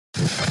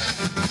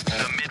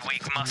The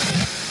Midweek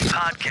Muscle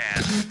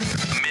Podcast.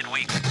 The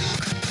Midweek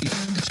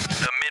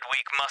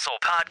Muscle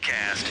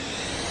Podcast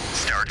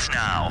starts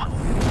now.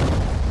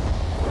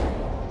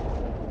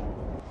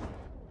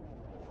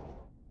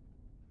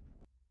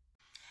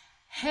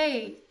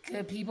 Hey,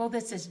 good people,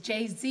 this is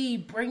Jay-Z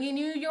bringing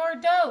you your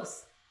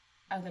dose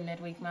of the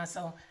Midweek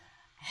Muscle.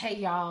 Hey,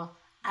 y'all,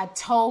 I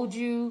told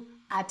you,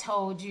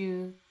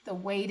 the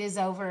wait is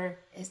over.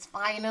 It's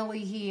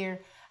finally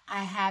here. I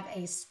have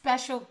a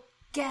special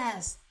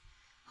guest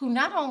who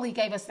not only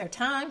gave us their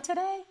time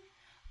today,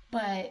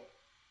 but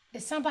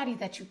it's somebody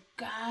that you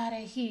gotta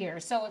hear.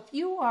 So if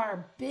you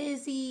are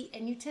busy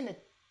and you tend to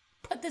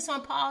put this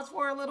on pause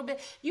for a little bit,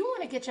 you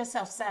want to get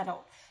yourself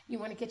settled. You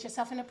want to get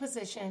yourself in a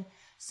position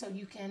so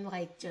you can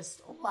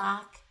just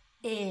lock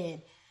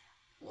in.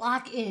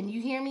 Lock in. You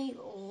hear me?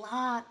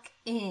 Lock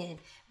in.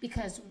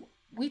 Because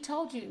we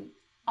told you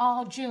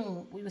all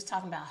June we was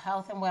talking about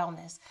health and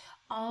wellness.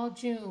 All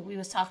June we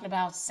was talking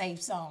about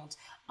safe zones.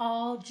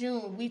 All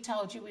June we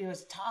told you we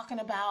was talking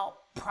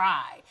about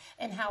pride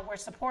and how we're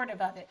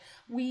supportive of it.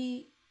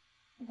 We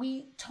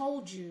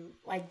told you,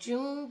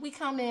 June, we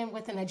come in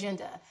with an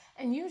agenda.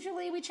 And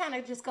usually we try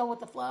to just go with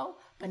the flow,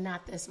 but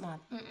not this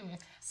month.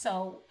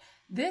 So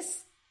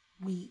this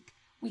week,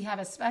 we have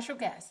a special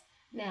guest.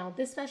 Now,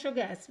 this special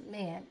guest,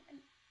 man,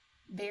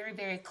 very,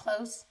 very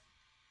close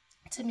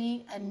to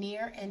me, a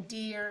near and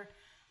dear,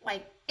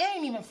 it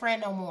ain't even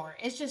friend no more.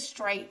 It's just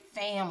straight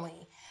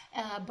family.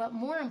 But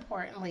more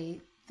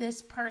importantly,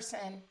 this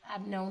person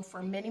I've known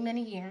for many,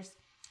 many years.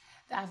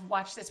 I've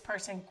watched this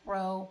person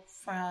grow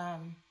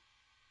from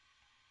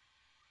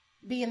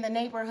be in the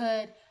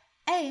neighborhood,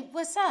 hey,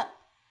 what's up?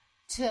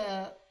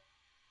 To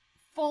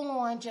full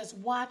on just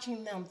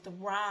watching them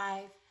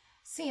thrive,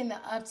 seeing the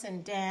ups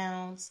and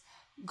downs,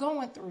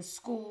 going through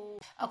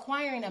school,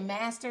 acquiring a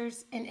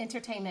master's in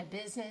entertainment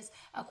business,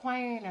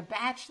 acquiring a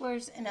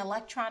bachelor's in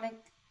electronic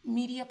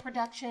media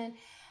production,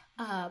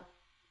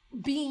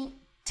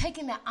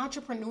 taking the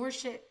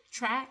entrepreneurship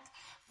track,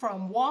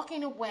 from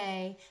walking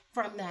away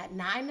from that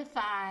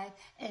 9-to-5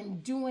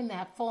 and doing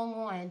that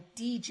full-on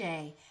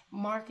DJ,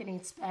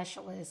 marketing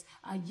specialist,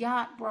 a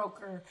yacht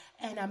broker,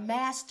 and a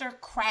master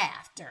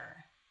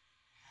crafter.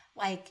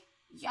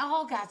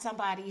 Y'all got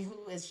somebody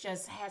who has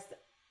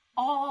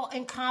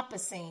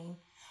all-encompassing,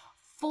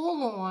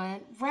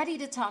 full-on, ready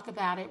to talk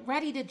about it,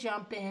 ready to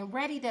jump in,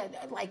 ready to,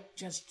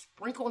 just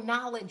sprinkle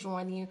knowledge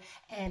on you,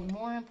 and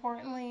more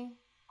importantly,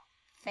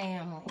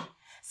 family.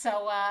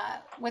 So,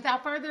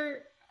 without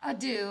further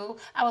ado,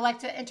 I would like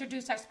to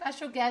introduce our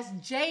special guest,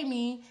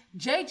 Jamie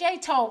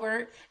JJ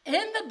Tolbert, in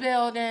the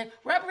building,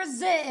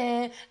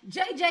 representing.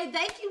 JJ,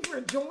 thank you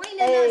for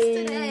joining us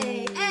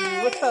today.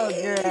 Hey. What's up,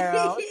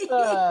 girl? What's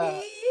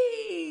up?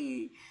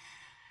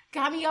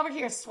 Got me over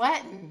here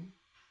sweating.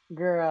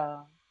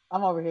 Girl,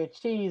 I'm over here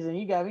cheesing.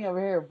 You got me over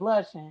here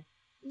blushing.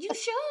 You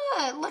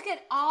should. Look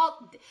at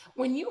all.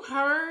 When you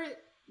heard,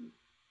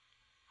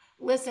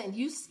 listen,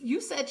 you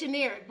said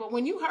generic, but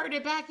when you heard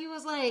it back, you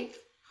was like,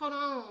 hold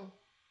on.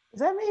 Is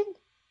that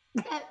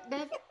me?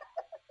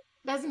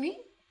 That's me?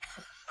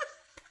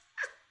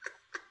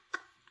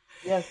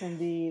 Yes,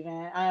 indeed,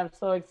 man. I am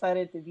so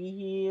excited to be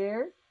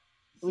here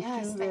with you,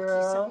 thank girl.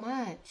 you so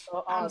much.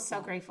 So awesome. I'm so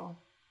grateful.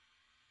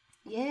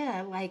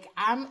 Yeah,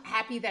 I'm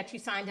happy that you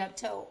signed up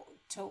to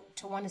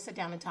want to sit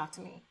down and talk to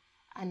me.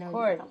 I know you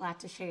have a lot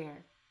to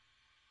share.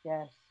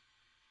 Yes.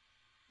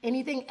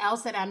 Anything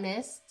else that I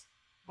missed?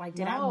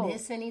 Did I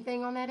miss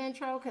anything on that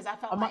intro? Because I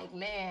felt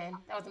man,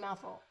 that was a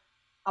mouthful.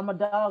 I'm a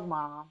dog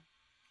mom.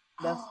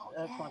 That's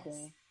yes. one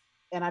thing.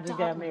 And I just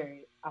got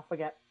married. I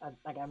forgot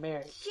I got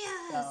married.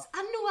 Yes. So.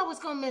 I knew I was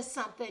going to miss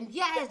something.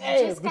 Yes.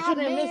 Hey, just got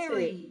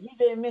married. You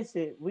didn't miss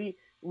it. We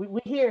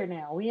here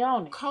now. We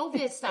own it.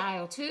 COVID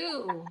style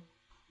too.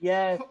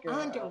 Yes, girl.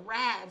 Under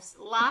wraps,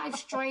 live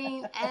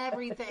stream,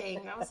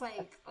 everything. I was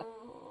like,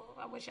 oh,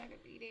 I wish I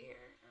could be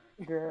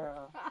there.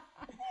 Girl.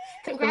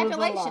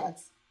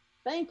 Congratulations.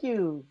 Thank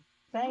you.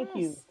 Thank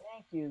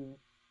you.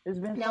 It's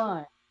been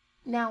fun.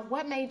 Now,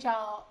 what made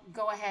y'all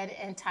go ahead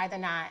and tie the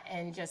knot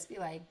and just be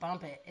like,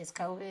 bump it? It's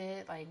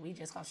COVID. We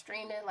just gonna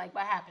stream it.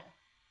 What happened?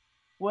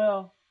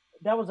 Well,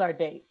 that was our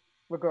date,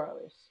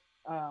 regardless.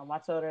 I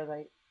told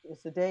her,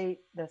 it's a date.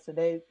 That's the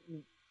date,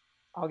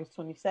 August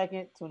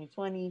 22nd,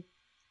 2020.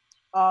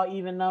 All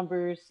even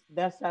numbers.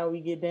 That's how we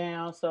get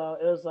down. So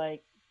it was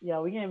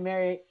we getting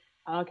married.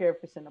 I don't care if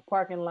it's in the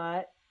parking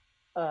lot,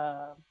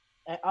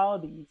 at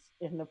Aldi's,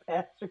 in the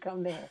pastor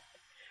come there.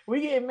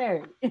 We getting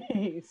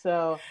married.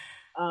 So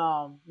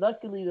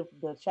luckily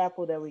the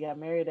chapel that we got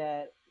married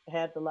at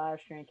had the live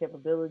stream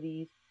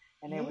capabilities,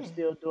 and they were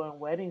still doing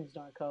weddings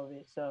during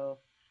COVID. So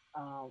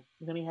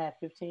we only had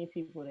 15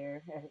 people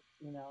there,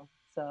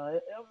 so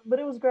but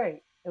it was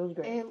great.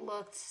 It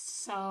looked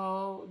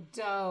so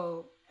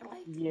dope.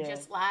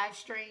 Just live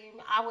stream.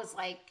 I was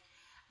I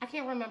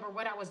can't remember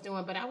what I was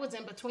doing, but I was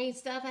in between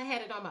stuff. I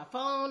had it on my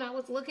phone. I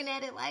was looking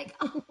at it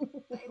oh,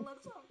 they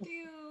look so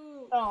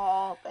cute.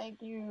 Oh,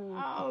 thank you.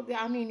 Oh,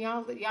 I mean,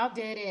 y'all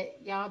did it.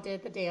 Y'all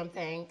did the damn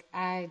thing.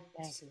 Thank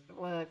you.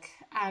 Look,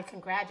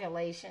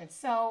 congratulations.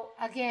 So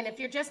again, if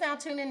you're just now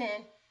tuning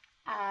in,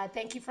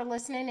 thank you for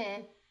listening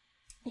in.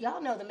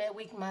 Y'all know the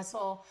midweek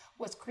muscle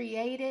was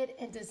created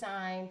and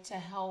designed to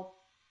help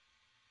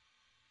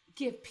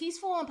give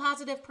peaceful and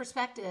positive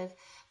perspective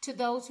to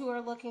those who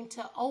are looking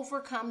to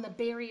overcome the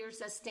barriers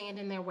that stand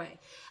in their way.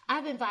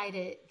 I've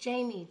invited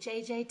Jamie,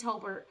 JJ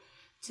Tolbert,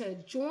 to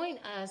join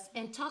us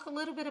and talk a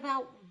little bit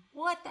about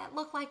what that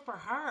looked like for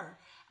her.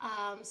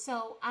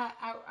 So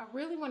I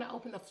really want to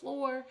open the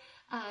floor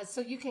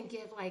so you can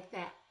give like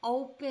that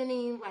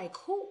opening, like,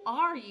 who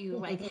are you?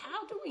 Like,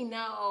 how do we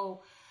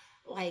know,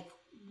 like,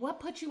 what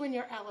puts you in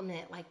your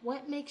element? Like,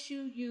 what makes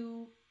you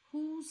you?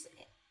 Who's,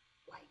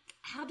 like,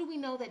 how do we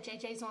know that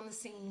JJ's on the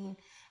scene?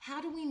 How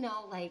do we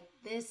know, like,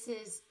 this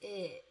is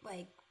it?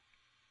 Like,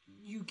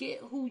 you get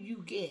who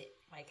you get.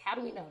 Like, how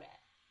do we know that?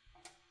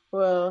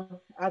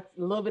 Well, a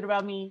little bit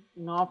about me.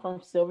 You know, I'm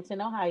from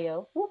Silverton,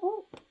 Ohio. Whoop,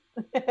 whoop.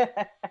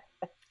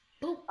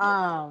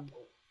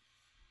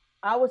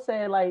 I would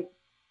say like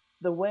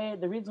the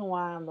reason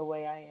why I'm the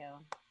way I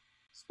am,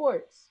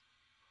 sports,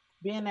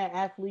 being an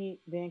athlete,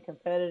 being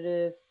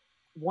competitive,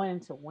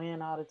 wanting to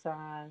win all the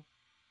time.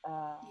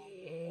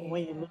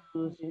 When you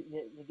lose,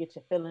 you get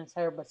your feelings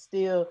hurt, but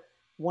still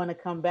want to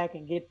come back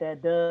and get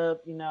that dub.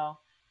 You know,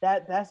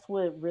 that's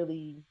what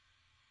really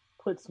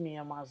puts me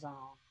in my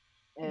zone.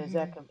 Is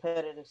that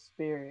competitive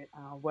spirit,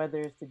 whether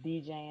it's the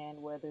DJing,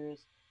 whether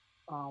it's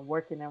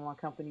working in my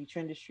company,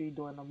 Trendistry,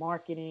 doing the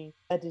marketing,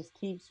 that just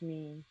keeps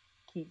me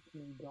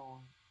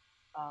going.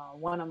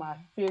 One of my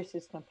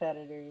fiercest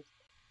competitors,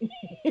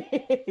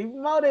 he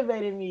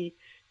motivated me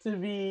to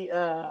be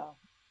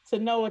to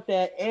know what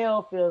that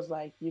L feels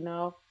like, you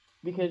know,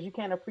 because you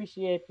can't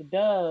appreciate the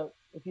dub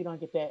if you don't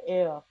get that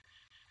L.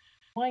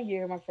 One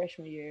year, my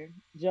freshman year,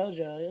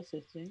 JoJo,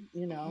 assistant,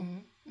 you know,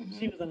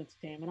 she was on the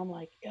team, and I'm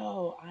like,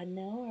 yo, I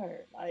know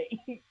her. Like,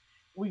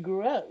 we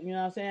grew up, you know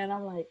what I'm saying?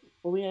 I'm like,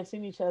 well, we hadn't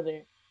seen each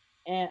other.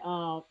 And,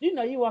 you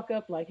know, you walk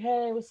up like,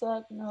 hey, what's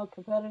up? You know,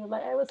 competitive,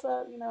 like, hey, what's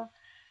up? You know,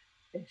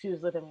 and she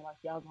was looking at me like,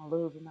 y'all gonna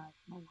lose tonight.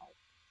 And I'm like,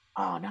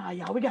 oh, no,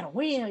 y'all, we gotta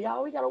win,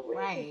 y'all, we gotta win.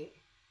 Right.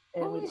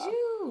 And Who is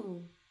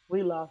you?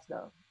 We lost,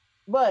 though.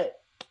 But,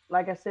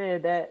 like I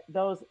said, that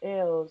those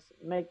L's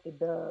make the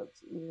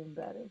dubs even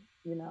better,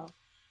 you know?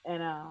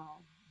 And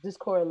just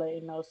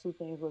correlating those two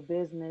things with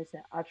business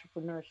and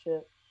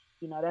entrepreneurship,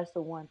 you know, that's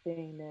the one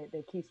thing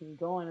that keeps me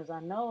going is I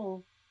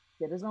know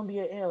that there's going to be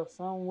an L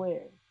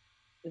somewhere.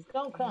 It's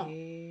going to come.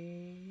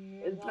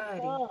 Yeah, It's going to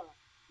buddy. come.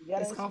 You got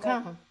to It's gonna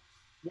expect come.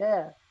 it.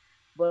 Yeah.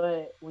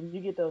 But when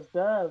you get those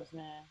dubs,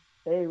 man,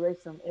 they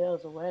erase some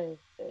L's away.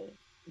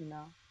 You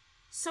know.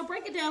 So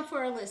break it down for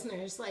our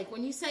listeners. Like,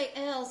 when you say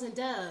L's and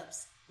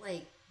dubs,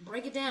 like,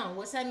 break it down.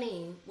 What's that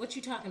mean? What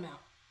you talking about?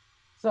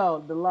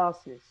 So the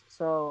losses.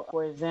 So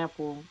for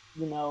example,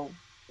 you know,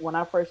 when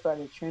I first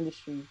started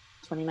Trendistry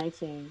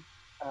 2019,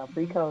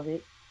 pre-COVID,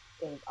 it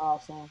was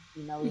awesome.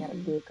 You know, we had a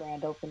good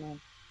grand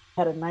opening,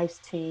 had a nice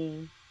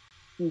team,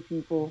 few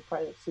people,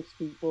 probably like 6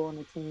 people on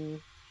the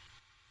team.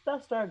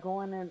 Stuff started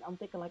going and I'm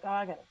thinking like, oh,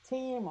 I got a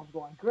team. I'm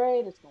going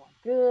great. It's going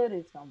good.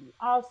 It's going to be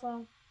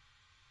awesome.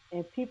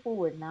 And people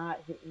were not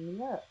hitting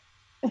me up.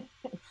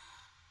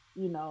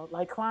 You know,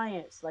 like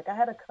clients. Like I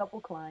had a couple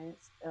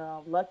clients.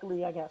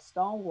 Luckily, I got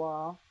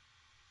Stonewall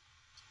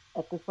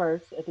at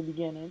the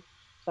beginning.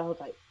 So I was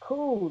like,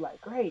 cool,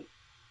 like great.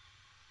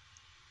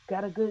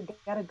 Got a good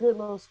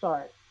little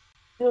start.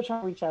 Still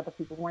trying to reach out to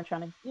people. Weren't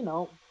trying to, you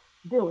know,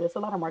 deal with it. It's a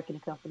lot of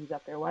marketing companies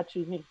out there. Why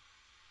choose me?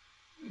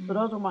 So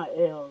those were my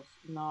L's.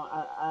 You know,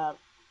 I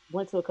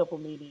went to a couple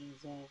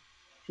meetings and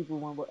people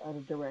went with other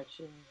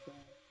directions and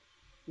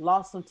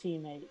lost some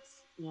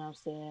teammates, you know what I'm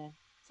saying?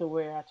 To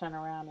where I turn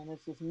around and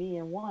it's just me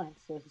and one.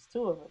 So it's just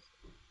two of us.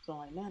 So I'm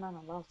like, man, I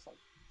done lost like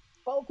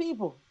 4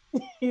 people,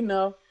 you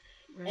know?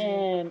 Right.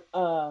 And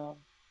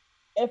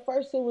at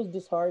first it was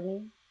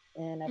disheartening.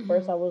 And at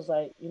first I was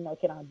like, you know,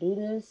 can I do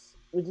this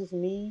with just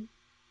me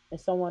and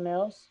someone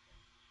else?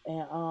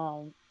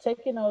 And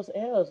taking those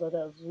L's, like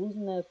that,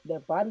 losing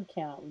that body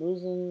count,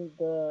 losing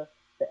the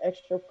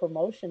extra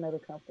promotion of the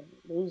company,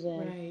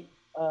 losing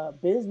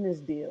Right. business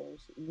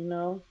deals, you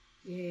know.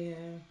 Yeah.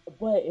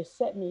 But it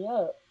set me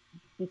up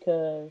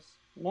because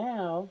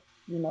now,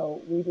 you know,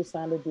 we just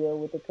signed a deal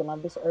with the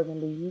Columbus Urban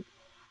League.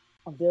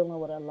 I'm dealing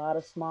with a lot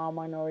of small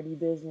minority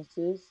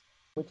businesses,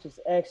 which is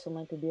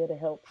excellent to be able to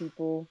help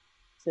people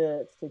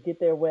to get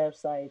their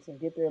websites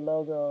and get their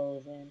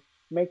logos and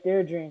make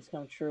their dreams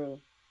come true.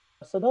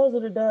 So those are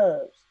the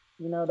dubs,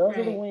 you know, those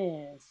are the Right.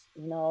 wins,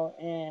 you know.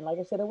 And like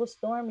I said, it was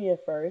stormy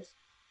at first,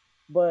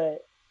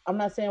 but I'm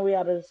not saying we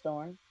out of the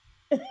storm.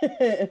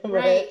 Right.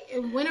 But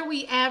And when are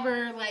we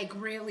ever like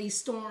really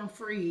storm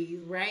free,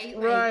 right?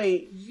 Like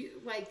right.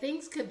 like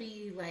things could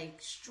be like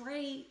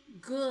straight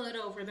good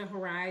over the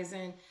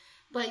horizon,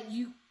 but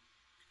you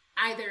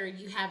either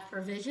you have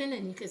provision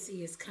and you can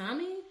see it's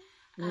coming,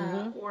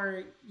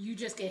 or you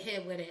just get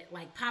hit with it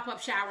like pop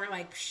up shower,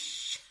 like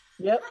psh.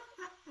 Yep.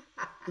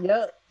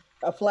 Yep.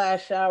 A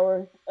flash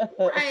shower.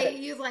 Right.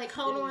 You like,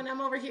 hold on,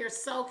 I'm over here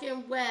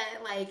soaking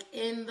wet, like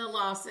in the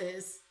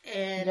losses.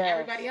 And Yes,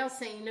 everybody else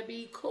seemed to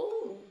be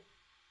cool.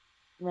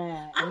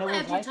 man, and I'm it was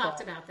glad you like talked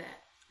that. about that.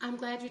 I'm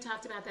glad you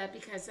talked about that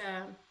because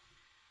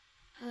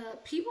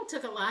people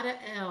took a lot of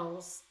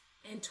L's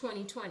in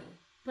 2020.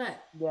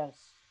 But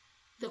Yes,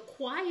 the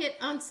quiet,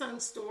 unsung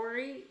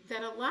story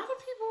that a lot of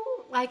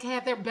people like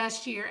had their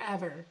best year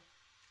ever.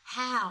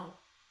 How?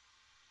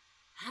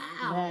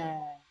 How?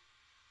 man.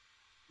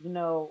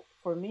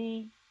 For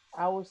me,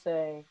 I would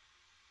say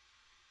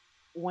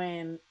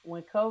when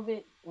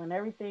COVID, when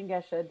everything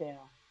got shut down,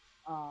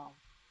 um,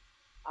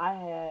 I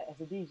had as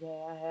a DJ,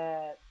 I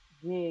had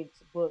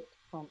gigs booked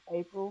from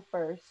April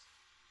 1st,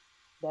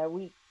 that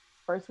week,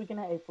 first weekend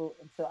of April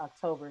until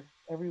October,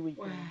 every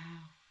weekend. Wow.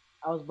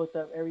 I was booked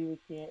up every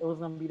weekend. It was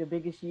gonna be the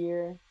biggest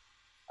year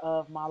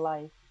of my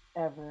life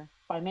ever,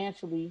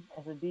 financially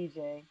as a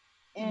DJ,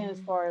 and as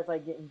Mm-hmm. far as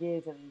like getting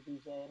gigs as a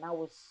DJ. And I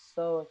was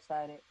so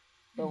excited.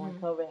 But when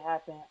Mm-hmm. COVID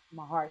happened,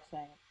 my heart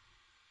sank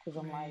because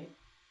I'm like, Right.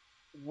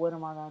 what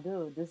am I gonna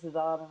do? This is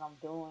all that I'm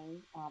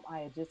doing. I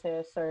had just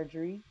had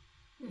surgery,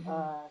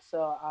 Mm-hmm.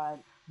 so I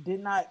did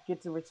not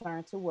get to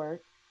return to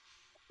work.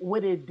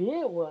 What it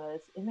did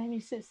was it made me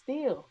sit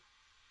still.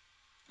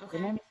 It Okay.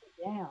 made me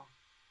sit down.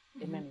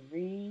 It Mm-hmm. made me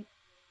read.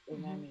 It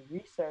made Mm-hmm. me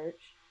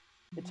research.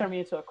 It Mm-hmm. turned me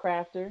into a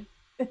crafter.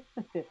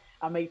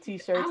 I make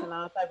t-shirts I and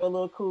all type of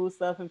little cool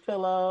stuff and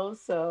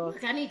pillows. So,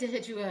 look. I need to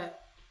hit you up.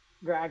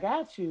 girl, I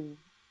got you.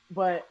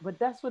 But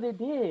that's what it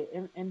did.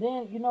 And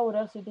then you know what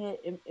else it did?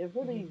 It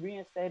really Mm-hmm.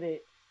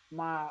 reinstated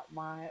my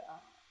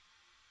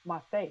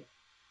faith.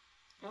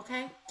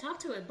 Okay. Talk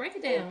to it. Break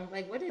it Cause, down.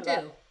 Like, what did it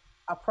 'cause do?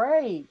 I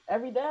prayed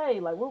every day.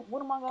 Like,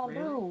 what am I gonna do?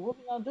 Really? What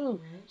we gonna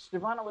do? Right.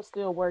 Stevana was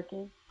still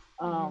working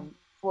Mm-hmm.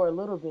 for a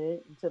little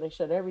bit until they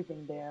shut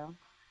everything down.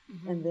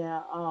 Mm-hmm. And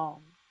then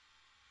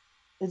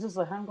it's just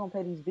like, how am I gonna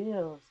pay these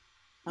bills?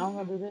 How am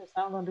I Mm-hmm. gonna do this?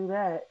 How am I gonna do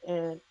that?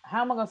 And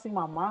how am I gonna see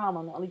my mom?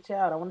 I'm the only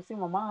child. I want to see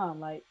my mom.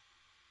 Like,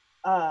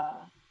 uh,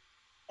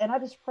 and I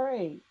just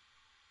prayed.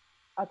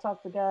 I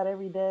talk to God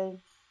every day,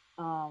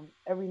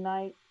 every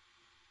night.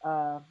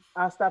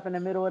 I stop in the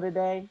middle of the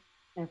day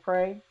and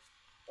pray.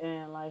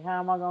 And like, how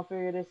am I gonna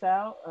figure this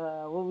out?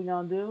 What we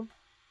gonna do?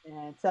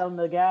 And tell him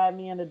to guide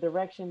me in the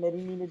direction that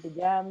he needed to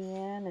guide me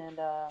in. And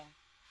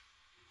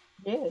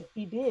yeah,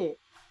 he did.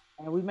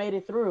 And we made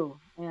it through.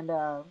 And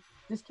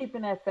just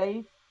keeping that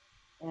faith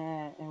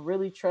and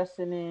really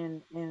trusting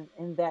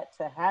in that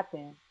to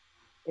happen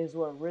is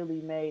what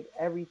really made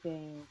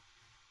everything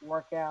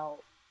work out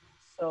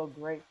so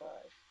great for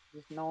us.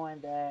 Just knowing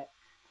that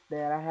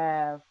I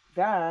have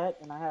God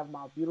and I have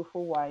my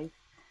beautiful wife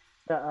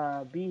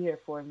to be here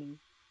for me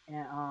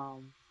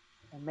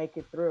and make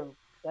it through.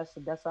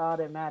 That's all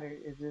that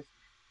matters is just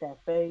that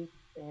faith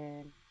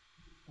and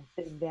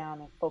sitting down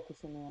and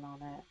focusing in on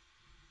that.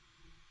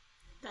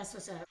 That's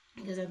what's up.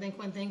 Because I think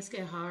when things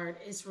get hard,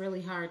 it's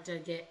really hard to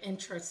get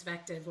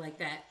introspective like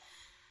that.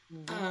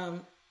 Hmm.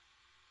 Um,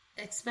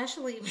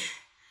 especially,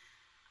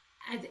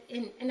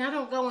 and I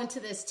don't go into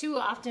this too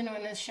often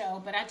on this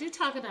show, but I do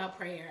talk about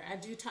prayer. I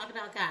do talk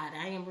about God.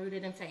 I am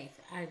rooted in faith.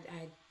 I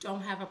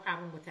don't have a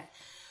problem with that.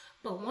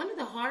 But one of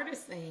the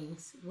hardest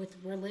things with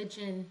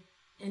religion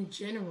in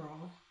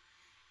general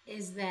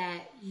is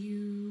that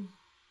you're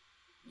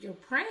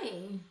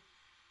praying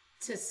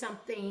to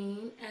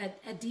something,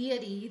 a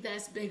deity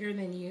that's bigger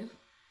than you.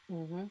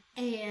 Hmm.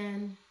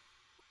 And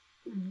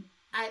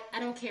I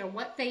don't care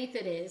what faith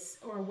it is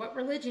or what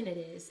religion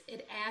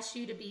it asks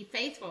you to be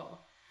faithful.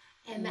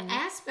 And the Hmm.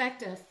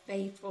 aspect of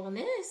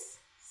faithfulness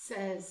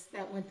says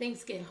that when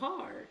things get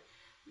hard,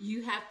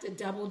 you have to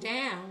double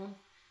down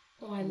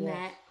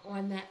Yes.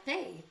 on that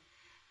faith.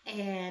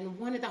 And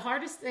one of the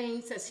hardest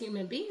things as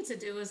human beings to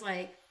do is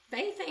like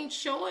faith ain't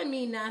showing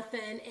me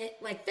nothing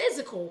like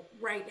physical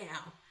right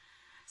now.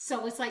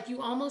 So it's like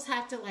you almost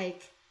have to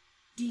like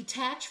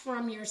detach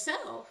from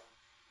yourself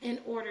in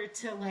order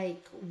to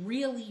like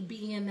really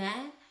be in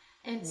that.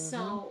 And Hmm.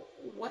 so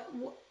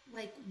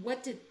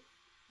what did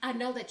I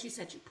know that you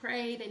said you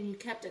prayed and you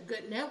kept a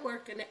good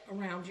network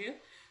around you,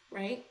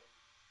 right?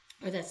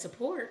 Or that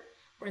support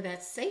or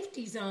that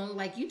safety zone.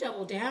 Like you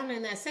double down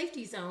in that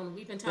safety zone.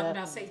 We've been talking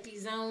about Definitely. safety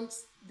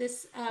zones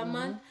this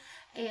month.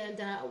 Hmm.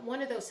 And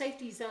one of those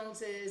safety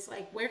zones is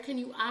like where can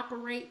you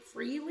operate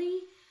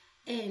freely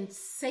and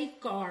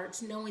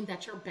safeguards knowing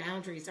that your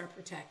boundaries are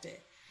protected.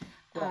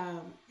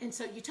 Right. And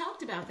so you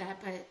talked about that,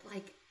 but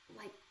like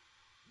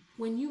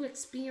when you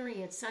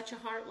experience such a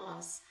hard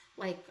loss,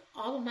 like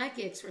all of my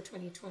gigs for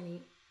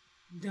 2020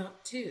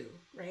 dumped too,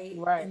 right?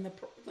 Right. And the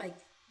like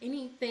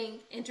anything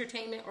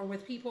entertainment or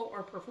with people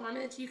or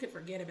performance, you could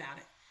forget about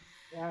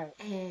it. Right.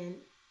 And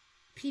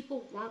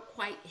people weren't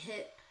quite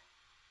hip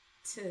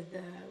to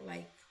the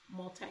like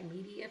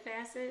multimedia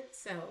facet.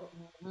 So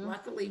Hmm.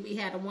 luckily we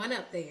had a one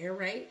up there,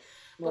 right?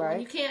 But when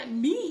you Right. can't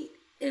meet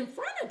in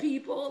front of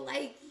people,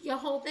 like your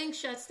whole thing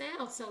shuts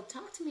down. So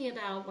talk to me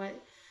about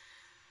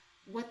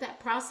what that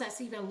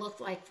process even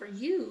looked like for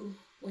you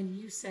when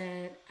you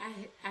said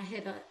I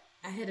hit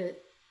a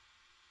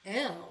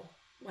L.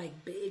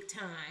 like big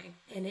time,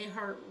 and it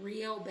hurt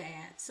real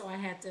bad. So I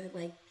had to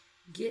like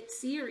get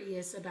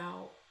serious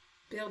about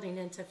building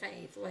into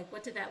faith. Like,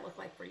 what did that look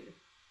like for you?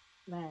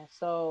 Man,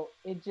 so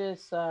it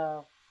just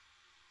it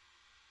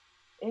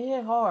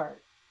hit hard,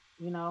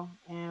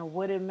 and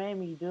what it made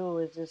me do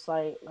is just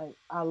like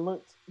I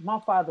looked. My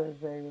father is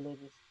very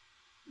religious,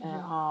 and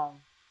Mm-hmm.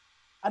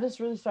 I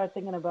just really started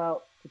thinking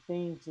about the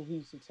things that he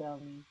used to tell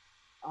me,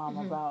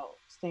 Mm-hmm. about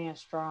staying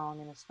strong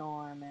in a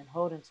storm and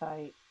holding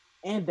tight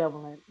and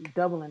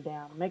doubling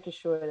down, making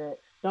sure that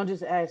don't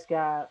just ask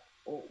God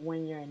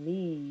when you're in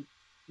need,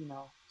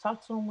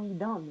 talk to him when you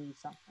don't need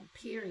something.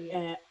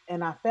 Period.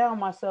 And I found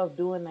myself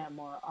doing that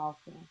more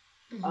often.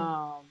 Mm-hmm.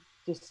 Um,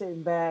 just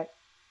sitting back,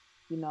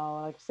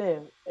 like I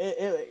said,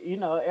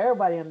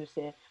 everybody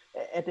understand.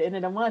 At the end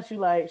of the month, you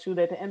like, shoot,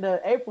 at the end of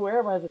April,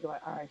 everybody's looking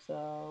like, all right,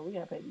 so we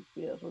gotta pay these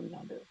bills. What we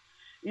gonna do?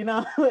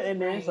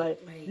 And then it's Right.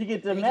 like Like you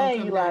get to they gonna May,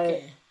 come back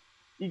in.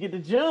 you get to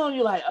June,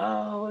 you like,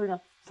 oh,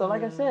 So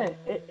like I said,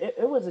 Uh,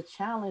 it was a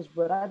challenge,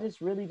 but I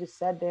just really just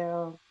sat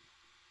down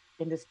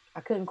and just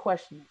I couldn't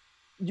question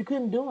it. You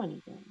couldn't do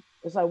anything.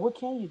 It's like, what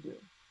can you do?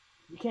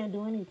 You can't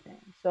do anything.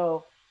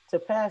 So to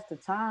pass the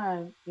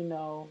time,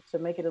 to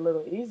make it a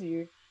little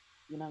easier,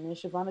 me and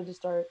Shavana just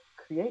started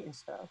creating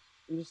stuff.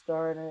 We just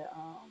started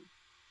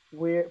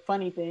weird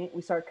funny thing.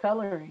 We start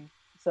coloring.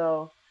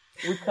 So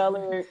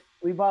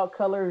we bought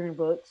coloring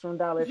books from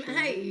Dollar Tree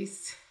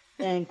nice.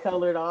 and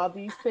colored all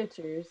these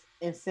pictures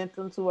and sent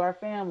them to our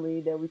family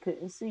that we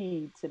couldn't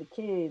see, to the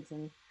kids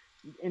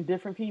and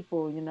different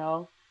people,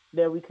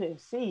 that we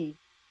couldn't see.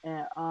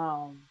 And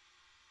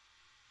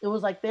it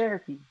was like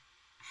therapy.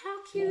 How You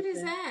know cute what I'm is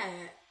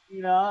saying?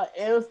 that?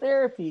 It was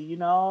therapy,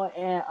 and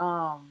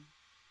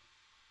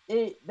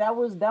that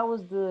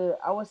was the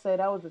I would say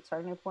that was the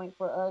turning point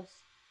for us.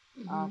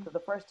 Mm-hmm. Because the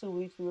first 2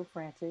 weeks we were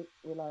frantic.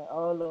 We're like,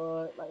 oh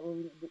Lord, like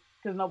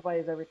because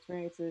nobody's ever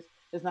experienced this.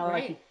 It's not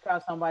like you Right. can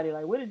call somebody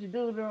like, what did you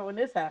do when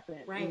this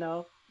happened? Right.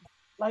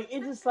 Like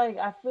it's just like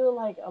I feel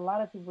like a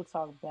lot of people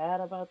talk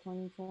bad about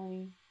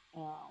 2020,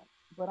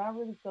 but I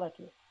really feel like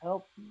it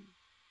helped me.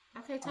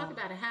 Okay, talk Um,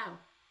 about it. How?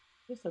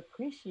 just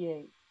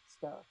appreciate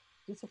stuff.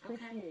 Just Okay.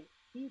 appreciate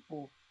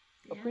people.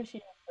 Yeah.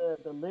 Appreciate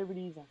the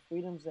liberties and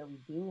freedoms that we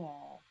do have.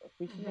 Mm-hmm.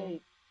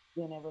 Appreciate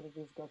being able to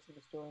just go to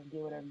the store and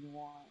get whatever you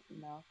want.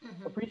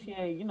 Mm-hmm.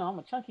 Appreciate, I'm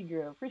a chunky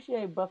girl.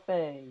 Appreciate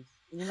buffets,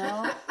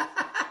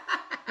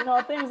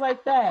 things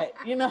like that.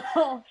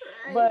 right.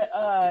 But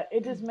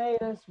it just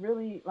made us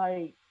really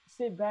like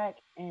sit back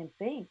and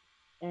think,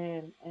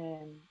 and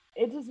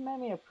it just made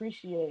me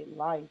appreciate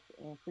life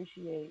and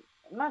appreciate.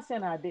 I'm not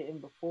saying I didn't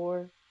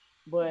before,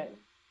 but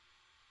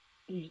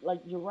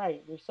you're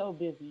right. We're so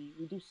busy.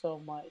 We do so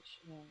much,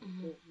 and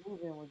Mm-hmm. we're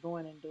moving. We're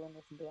going and doing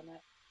this and doing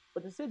that.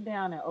 But to sit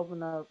down and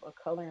open up a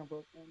coloring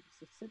book and just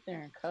to sit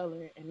there and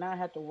color and not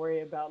have to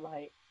worry about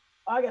like,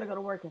 oh, I gotta go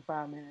to work in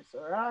 5 minutes,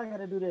 or oh, I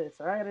gotta do this,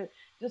 or I gotta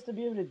just to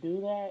be able to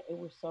do that. It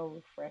was so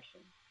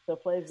refreshing to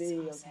play That's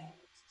video awesome.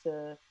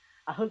 games.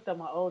 I hooked up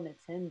my old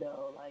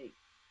Nintendo. Like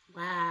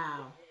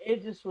Wow.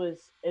 it just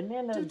was. And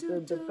then Do the do the, the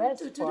do do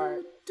best do part,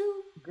 do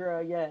do.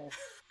 girl, yes.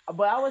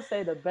 But I would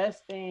say the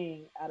best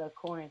thing out of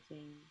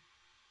quarantine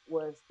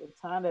was the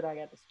time that I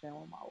got to spend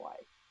with my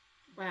wife,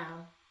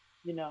 Wow.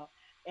 you know.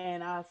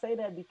 And I say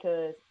that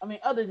because I mean,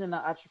 other than the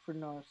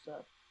entrepreneur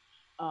stuff,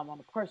 on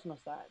the personal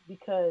side,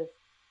 because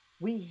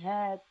we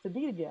had to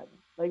be together.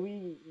 Like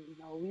we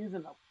was in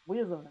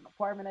an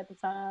apartment at the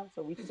time,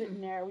 so we Mm-hmm.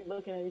 sitting there, we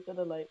looking at each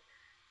other like,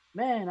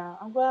 man,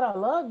 I'm glad I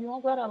love you.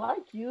 I'm glad I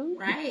like you.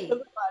 Right.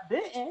 Because if I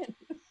didn't,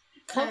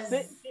 I'm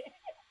sitting Because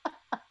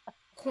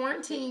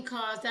quarantine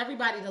caused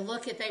everybody to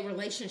look at their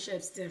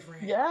relationships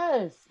different,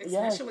 Yes,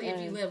 yes, especially if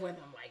you and live with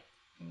them. Like,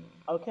 mm.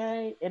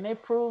 okay, and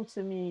it proved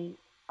to me.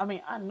 I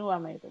mean, I knew I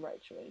made the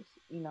right choice,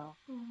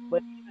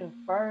 but even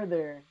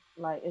further,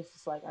 like it's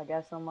just like I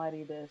got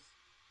somebody that's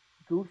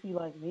goofy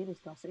like me that's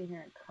gonna sit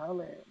here and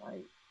color.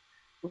 Like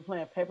we're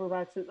playing paper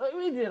boxes. Like,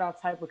 we did all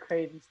type of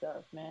crazy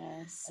stuff, man,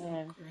 That's so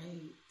and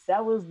great.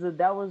 that was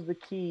the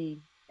key,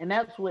 and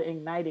that's what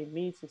ignited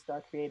me to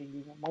start creating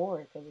even more.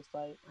 Because it's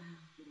like,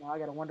 Wow. I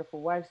got a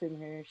wonderful wife sitting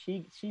here.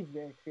 She's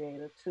very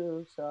creative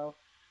too, so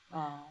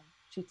Wow.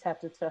 she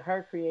tapped into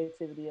her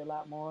creativity a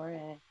lot more,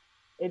 and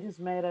it just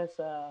made us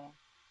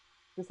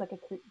just like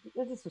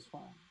it just was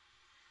fun.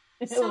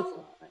 It was So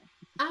fun.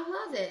 I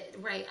love it.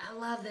 Right. I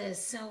love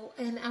this. So,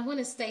 and I want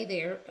to stay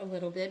there a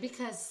little bit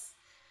because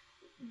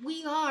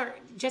we are,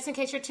 just in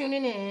case you're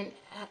tuning in,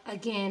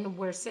 again,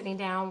 we're sitting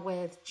down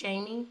with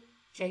Jamie,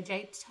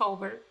 JJ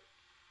Tolbert,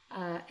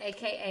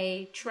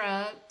 aka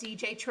Trub,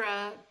 DJ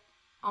Trub,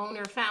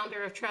 owner,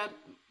 founder of Trub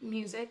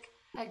Music.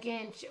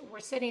 Again, we're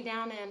sitting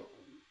down and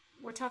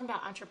we're talking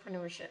about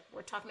entrepreneurship.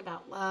 We're talking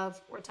about love.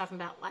 We're talking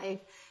about life.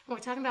 And we're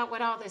talking about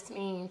what all this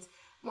means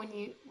when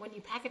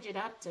you package it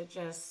up to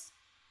just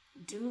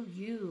do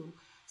you.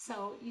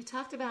 So you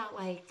talked about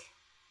like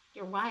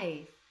your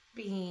wife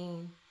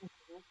being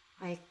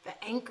like the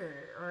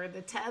anchor or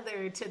the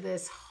tether to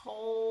this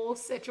whole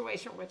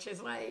situation, which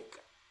is like,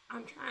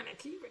 I'm trying to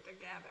keep it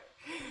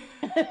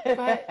together.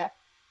 But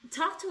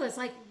talk to us,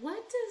 like,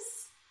 what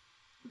does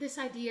this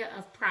idea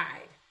of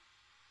pride.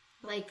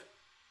 Like,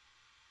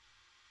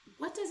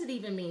 what does it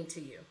even mean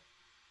to you?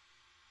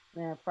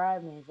 Man,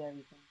 pride means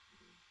everything.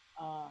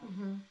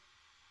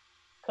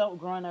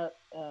 Growing up,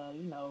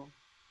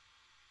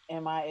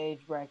 in my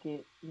age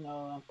bracket,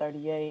 I'm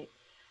 38.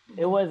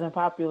 It wasn't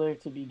popular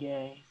to be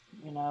gay.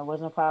 It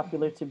wasn't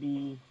popular to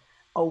be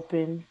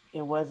open.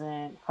 It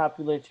wasn't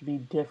popular to be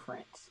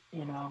different.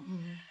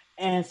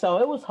 And so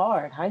it was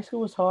hard. High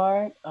school was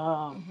hard.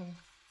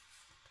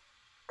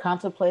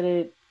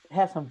 Contemplated,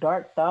 had some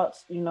dark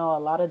thoughts, a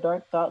lot of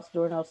dark thoughts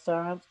during those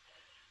times.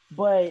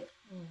 But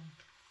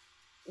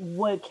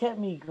what kept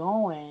me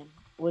going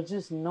was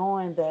just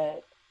knowing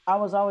that I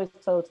was always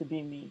told to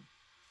be me,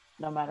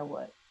 no matter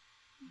what.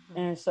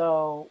 And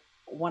so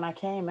when I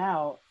came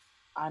out,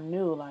 I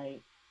knew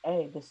like,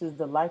 hey, this is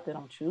the life that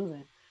I'm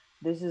choosing.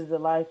 This is the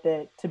life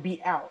that to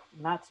be out,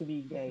 not to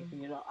be gay.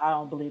 I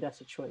don't believe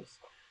that's a choice,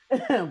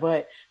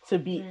 but to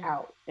be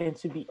out and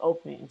to be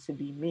open and to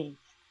be me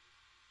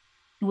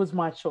was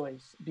my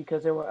choice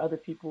because there were other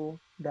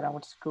people that I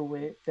went to school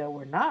with that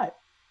were not,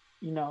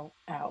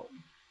 out.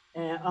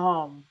 And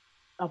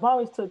I've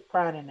always took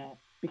pride in that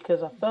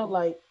because I felt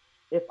like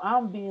if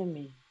I'm being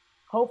me,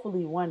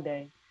 hopefully one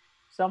day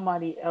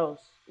somebody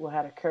else will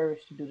have the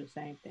courage to do the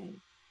same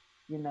thing,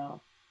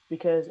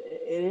 because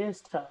it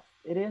is tough.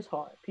 It is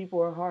hard.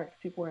 People are hard.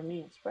 People are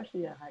mean,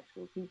 especially at high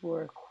school. People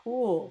are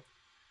cruel.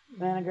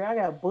 Man, girl, I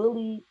got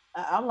bullied.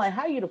 I'm like,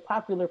 how you the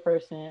popular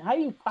person? How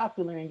you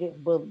popular and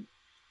get bullied?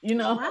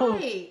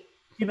 Right.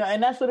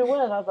 And that's what it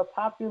was. I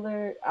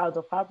was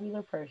a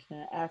popular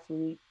person,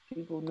 athlete.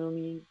 People knew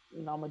me.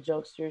 I'm a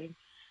jokester.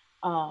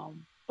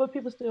 But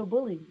people still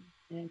bully me,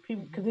 and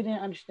people because they didn't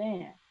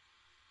understand.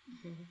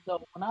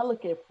 So when I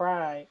look at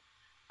pride,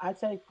 I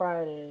take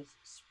pride as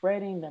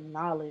spreading the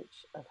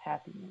knowledge of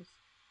happiness.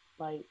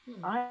 Like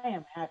I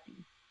am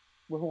happy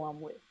with who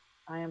I'm with.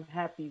 I am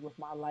happy with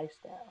my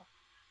lifestyle.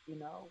 You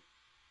know,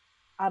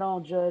 I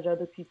don't judge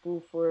other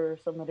people for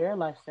some of their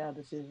lifestyle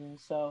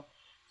decisions. So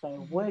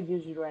what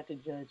gives you the right to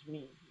judge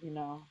me?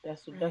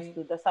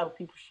 That's how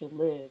people should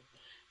live.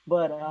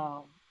 But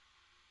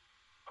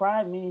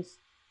pride means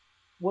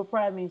what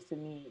pride means to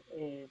me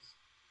is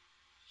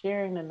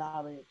sharing the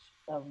knowledge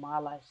of my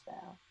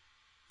lifestyle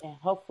and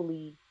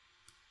hopefully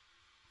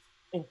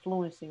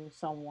influencing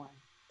someone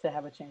to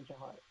have a change of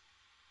heart.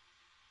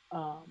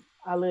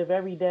 I live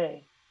every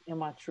day in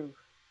my truth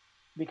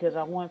because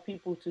I want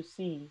people to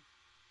see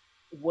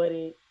what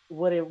it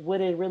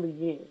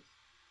really is.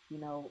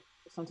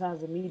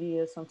 Sometimes the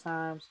media,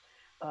 sometimes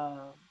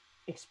uh,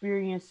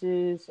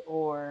 experiences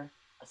or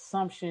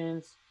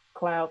assumptions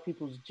cloud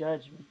people's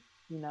judgment.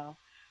 You know,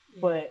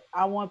 Yeah. but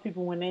I want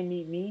people when they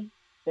meet me,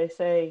 they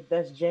say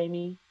that's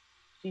Jamie.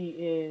 She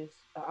is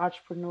an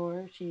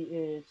entrepreneur. She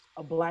is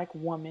a black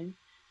woman.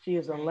 She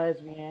is a Right.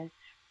 lesbian,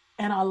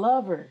 and I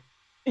love her.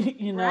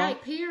 Right.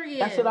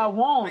 That's what I Period.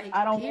 want. Like,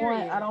 I don't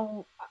want. I period.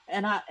 don't.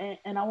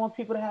 And I want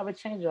people to have a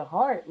change of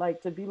heart,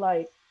 like to be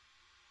like,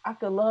 I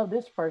could love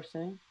this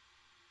person.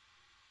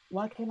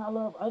 Why can't I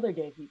love other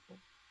gay people?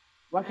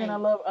 Why can't I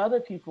Right. love other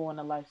people in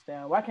the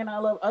lifestyle? Why can't I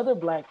love other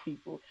black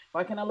people?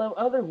 Why can't I love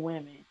other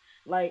women?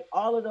 Like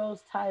all of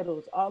those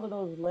titles, all of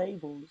those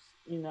labels,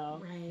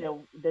 Right.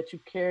 that you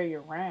carry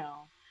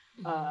around.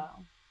 Uh,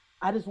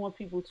 I just want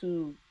people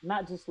to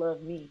not just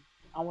love me.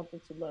 I want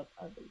them to love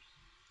others,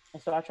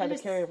 and so I try And to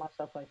it's carry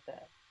myself like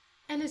that.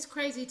 and it's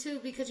crazy too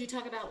because you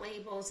talk about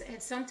labels,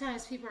 and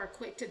sometimes people are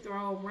quick to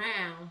throw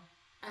around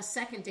a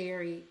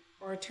secondary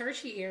or a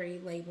tertiary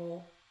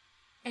label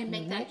and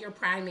make Hmm. that your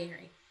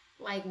primary.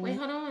 Like, wait, Hmm.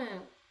 hold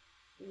on.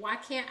 Why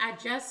can't I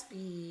just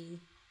be,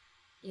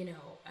 you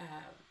know,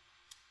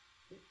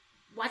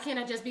 why can't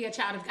I just be a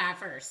child of God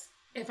first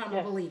if I'm a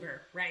Yeah.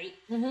 believer, right?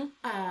 Hmm.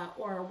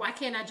 Or why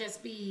can't I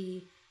just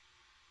be,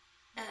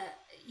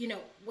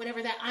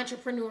 whatever that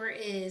entrepreneur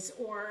is,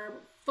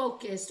 or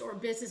focused, or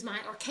business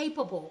mind, or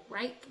capable,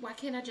 right? Why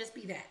can't I just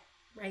be that,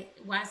 right?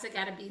 Why is it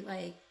got to be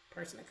like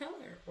person of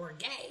color or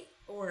gay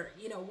or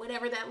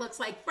whatever that looks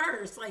like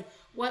first? Like,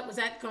 what was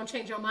that going to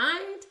change your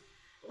mind?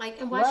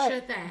 Like, and why Right.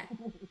 should that?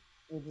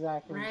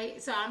 Exactly.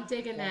 Right? So I'm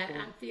digging that.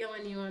 Exactly. I'm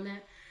feeling you on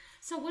that.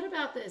 So what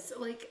about this?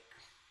 Like,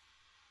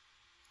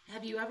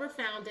 have you ever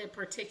found it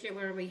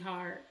particularly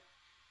hard?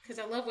 Because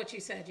I love what you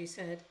said. You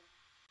said,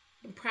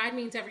 pride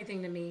means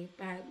everything to me.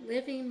 By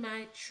living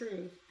my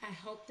truth, I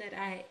hope that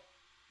I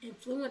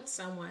influence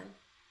someone,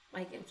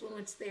 like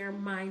influence their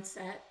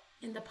mindset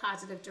in the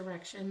positive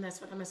direction.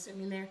 That's what I'm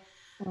assuming there.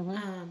 Hmm.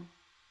 Um,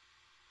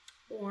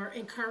 or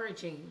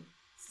encouraging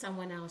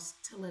someone else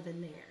to live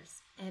in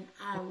theirs. And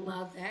I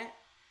love that.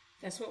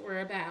 That's what we're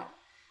about.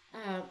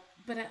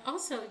 But I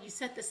also, you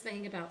said this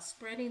thing about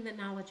spreading the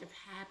knowledge of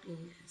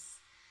happiness.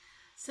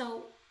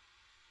 So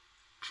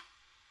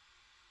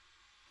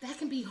that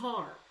can be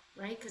hard,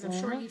 right? Because I'm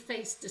sure Hmm. you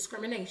face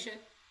discrimination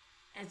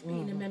as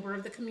being a Hmm. member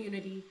of the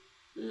community,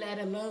 let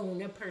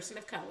alone a person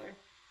of color.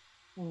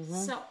 Hmm.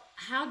 So,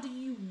 how do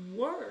you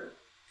work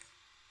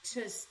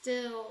to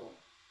still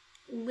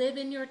live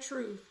in your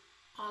truth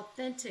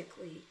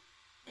authentically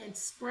and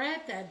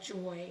spread that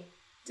joy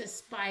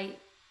despite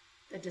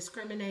the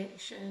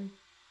discrimination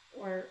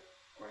or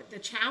the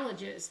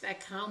challenges that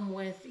come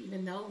with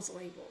even those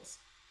labels?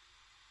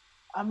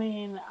 I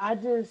mean, I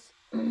just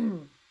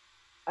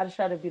I just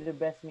try to be the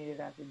best me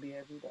that I can be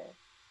every day.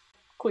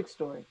 Quick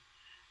story.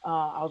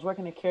 I was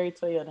working at Cary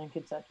Toyota in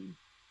Kentucky,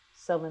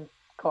 selling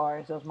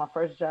cars. It was my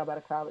first job out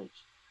of college,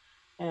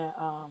 and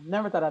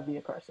never thought I'd be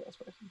a car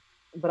salesperson,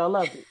 but I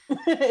loved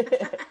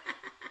it.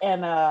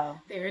 And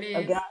There it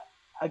a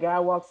is. guy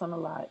walks on the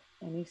lot,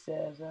 and he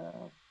says,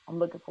 "I'm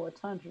looking for a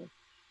Tundra.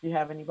 Do you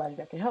have anybody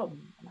that can help me?"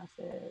 And I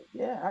said,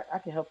 "Yeah, I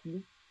can help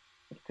you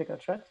with the pickup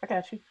trucks. I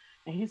got you."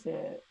 And he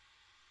said,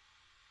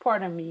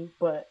 "Pardon me,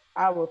 but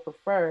I would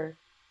prefer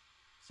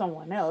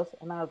someone else."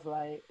 And I was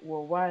like,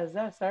 "Well, why is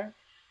that, sir?"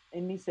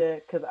 And he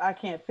said, "Because I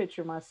can't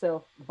picture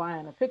myself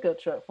buying a pickup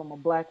truck from a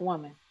black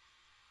woman."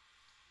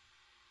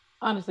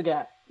 Honest to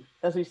God,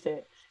 that's what he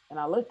said. And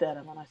I looked at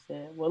him and I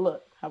said, "Well,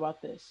 look, how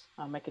about this?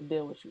 I'll make a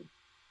deal with you.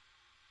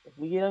 If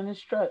we get on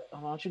this truck, why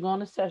don't you go on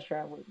this test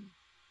drive with me?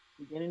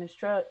 We get in this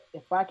truck.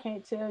 If I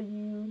can't tell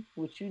you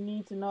what you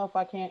need to know, if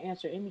I can't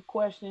answer any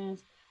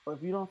questions, or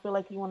if you don't feel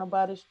like you want to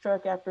buy this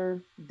truck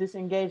after this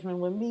engagement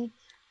with me,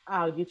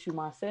 I'll get you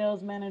my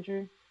sales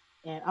manager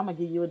and I'm going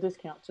to give you a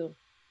discount too."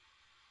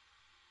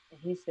 And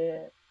he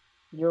said,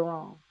 "You're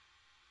wrong."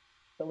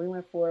 So we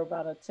went for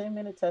about a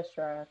 10-minute test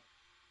drive,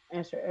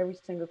 answered every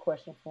single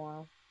question for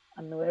him.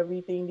 I knew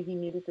everything that he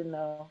needed to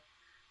know.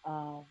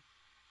 Um,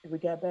 and we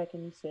got back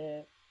and he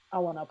said, "I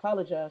want to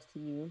apologize to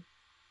you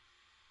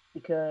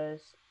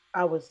because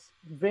I was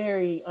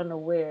very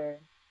unaware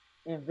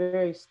and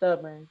very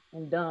stubborn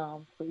and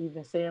dumb for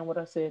even saying what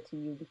I said to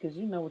you because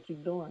you know what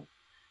you're doing."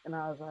 And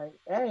I was like,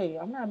 "Hey,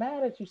 I'm not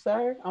mad at you,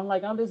 sir. I'm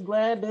like, I'm just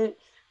glad that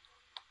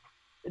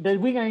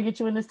we're going to get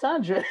you in this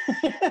Tundra."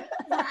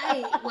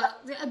 Right. Well,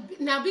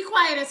 now be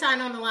quiet and sign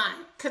on the line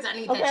because I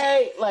need that check.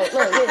 Okay, like,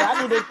 look, yeah,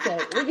 I need this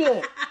check. We're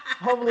good.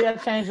 Hopefully I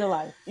changed your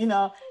life, you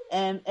know?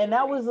 And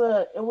that was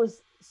it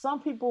was,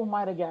 some people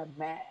might have got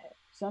mad.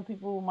 Some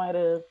people might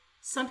have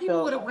Some people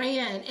felt would have like,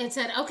 ran and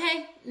said,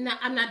 okay, no,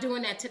 I'm not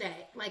doing that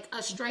today. Like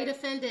a straight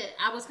offended.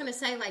 I was going to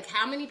say, like,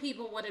 how many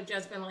people would have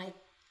just been like,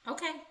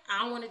 okay, I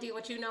don't want to deal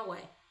with you no way.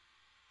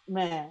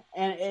 man,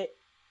 and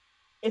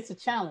it's a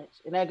challenge.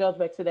 And that goes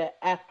back to that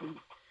athlete.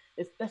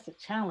 That's a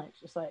challenge.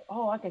 It's like,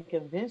 oh, I can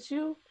convince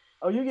you?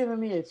 Oh, you giving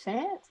me a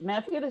chance? Now,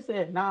 if he had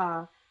said,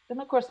 nah, then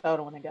of course I would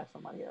have went and got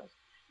somebody else.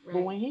 But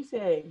Right. when he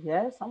said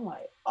yes, I'm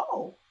like,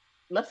 oh,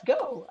 let's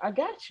go. I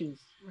got you.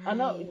 I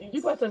know Right.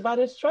 you got to buy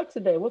this truck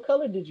today. What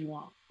color did you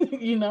want?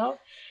 You know?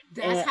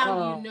 That's And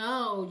how you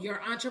know you're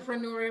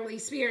entrepreneurially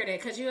spirited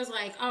because you was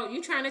like, oh,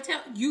 you trying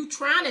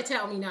to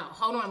tell me no.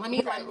 Hold on, let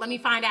me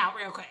find out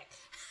real quick.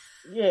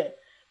 yeah.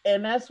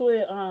 And that's what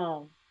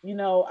you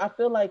know, I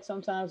feel like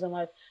sometimes in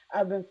life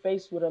I've been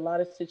faced with a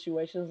lot of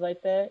situations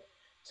like that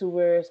to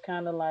where it's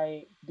kind of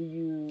like do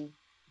you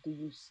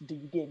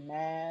get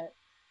mad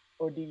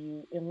or do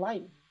you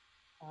enlighten?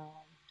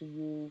 Do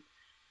you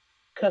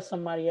cuss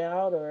somebody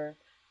out or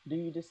do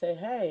you just say,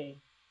 "Hey,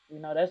 you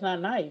know, that's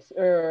not nice,"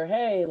 or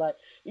 "Hey, like,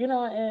 you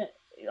know," and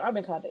I've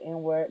been called the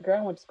N word. Girl,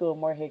 I went to school in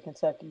Morehead,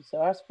 Kentucky, so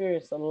I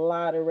experienced a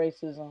lot of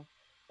racism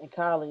in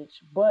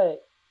college.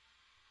 But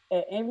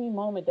at every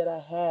moment that I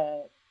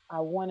had, I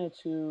wanted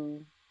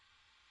to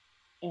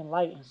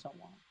enlighten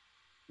someone,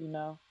 you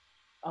know,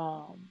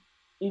 um,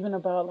 even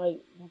about like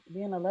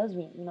being a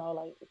lesbian, you know,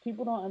 like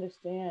people don't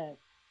understand,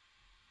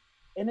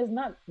 and it's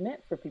not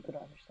meant for people to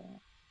understand.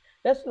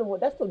 That's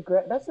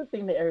the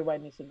thing that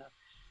everybody needs to know.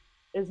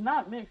 It's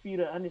not meant for you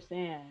to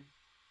understand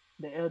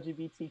the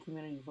LGBT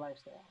community's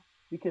lifestyle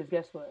because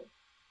guess what?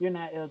 You're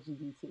not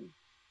LGBT.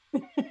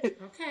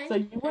 Okay. So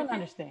you wouldn't Okay.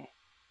 understand,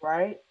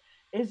 right?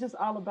 It's just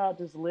all about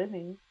just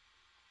living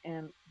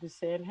and just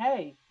saying,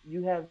 "Hey,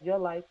 you have your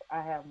life,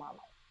 I have my life."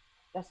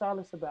 That's all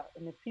it's about.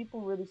 And if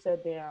people really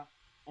sat down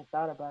and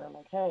thought about it,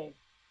 like, "Hey,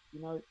 you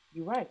know,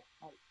 you're right.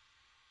 Like,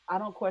 I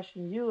don't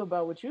question you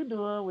about what you're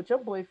doing with your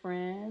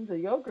boyfriends or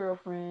your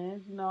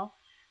girlfriends, you know.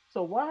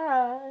 So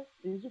why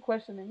is you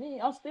questioning me?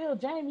 I'm still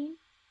Jamie,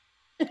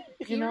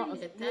 you know. I'm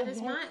Period. still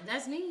Jamie,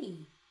 That's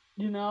me.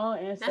 you know."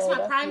 And That's so my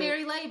that's what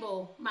primary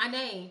label, my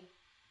name.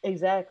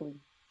 exactly.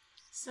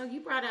 So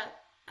you brought up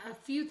a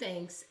few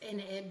things, and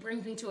it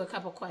brings me to a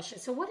couple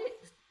questions.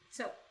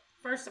 So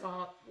first of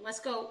all, let's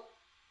go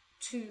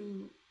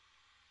to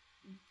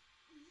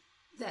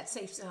that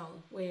safe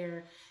zone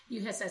where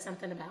you had said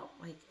something about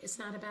like it's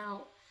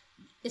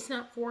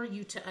not for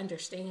you to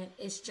understand.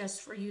 It's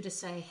just for you to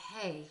say,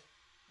 "Hey,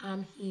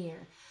 I'm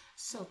here."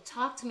 So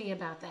talk to me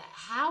about that.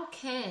 How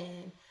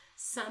can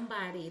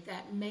somebody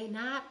that may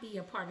not be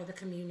a part of the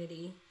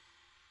community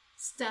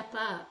step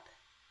up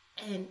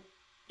and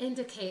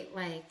indicate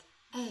like,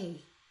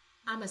 "Hey,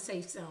 I'm a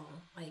safe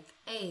zone." Like,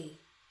 "Hey,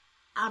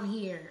 I'm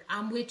here.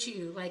 I'm with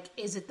you." Like,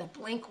 is it the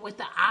blink with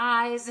the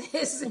eyes?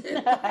 Is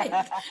it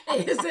like,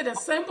 is it a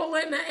symbol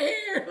in the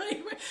air?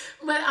 Like,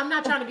 but I'm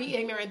not trying to be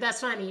ignorant.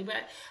 That's funny.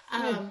 But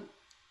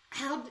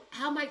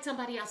how might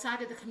somebody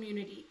outside of the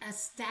community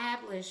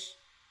establish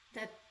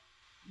that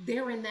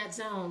they're in that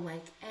zone?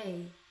 Like,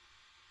 hey,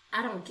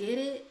 I don't get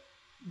it,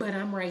 but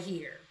I'm right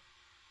here.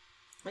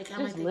 Like, how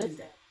Just might they do listen.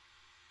 that?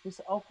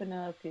 Just open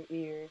up your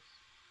ears,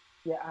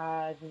 your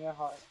eyes, and your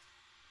heart.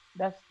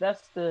 That's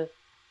the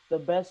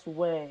best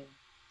way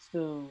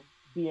to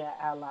be an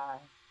ally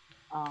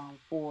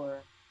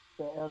for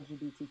the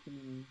LGBT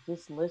community.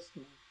 Just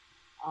listening,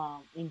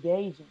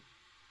 engaging.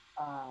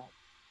 Uh,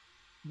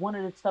 One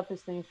of the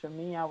toughest things for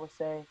me, I would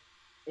say,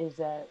 is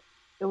that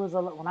it was a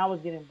lot, when I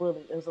was getting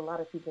bullied. It was a lot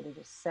of people that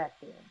just sat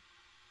there.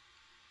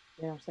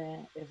 You know what I'm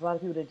saying? There's a lot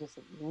of people that just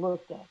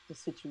looked at the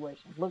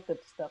situation, looked at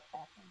the stuff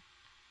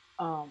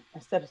happening,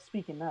 instead of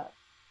speaking up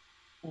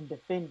and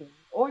defending,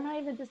 or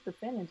not even just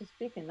defending, just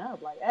speaking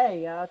up. Like,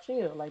 hey, y'all,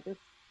 chill. Like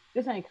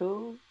this ain't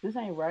cool. This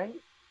ain't right.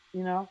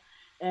 You know.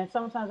 And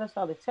sometimes that's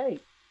all it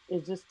takes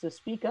is just to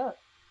speak up,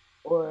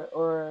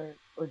 or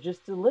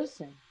just to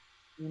listen.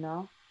 You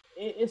know,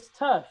 it's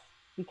tough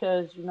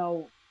because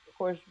of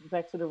course,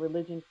 back to the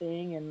religion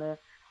thing and the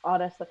all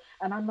that stuff.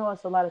 And I know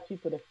it's a lot of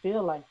people that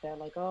feel like that,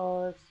 like,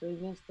 oh, it's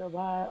against the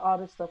Bible, all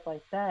this stuff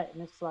like that.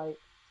 And it's like,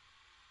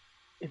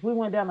 if we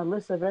went down a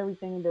list of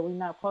everything that we're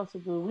not supposed to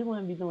do, we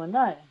wouldn't be doing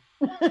nothing.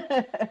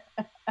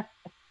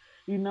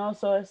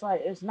 So it's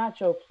like it's not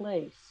your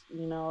place.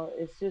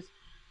 It's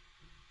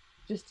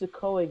just to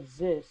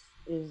coexist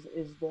is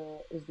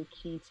the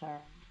key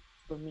term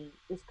for me.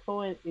 It's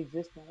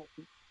coexisting with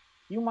people.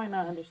 You might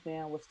not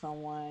understand what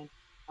someone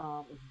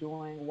is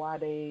doing, why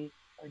they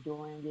are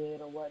doing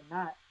it or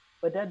whatnot,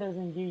 but that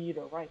doesn't give you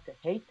the right to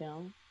hate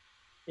them.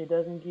 It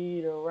doesn't give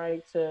you the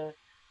right to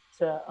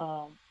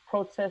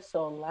protest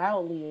so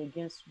loudly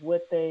against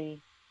what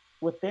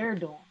they're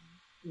doing.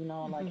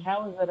 Like, Mm-hmm.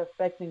 how is that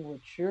affecting what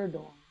you're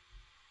doing?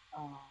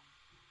 Um,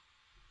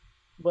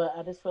 but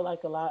I just feel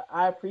like a lot.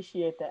 I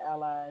appreciate the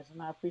allies,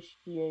 and I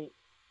appreciate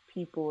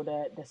people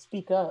that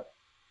speak up.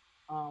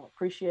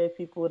 Appreciate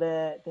people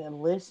that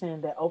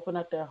listen, that open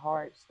up their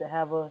hearts, that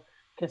have a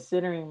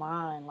considering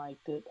mind, like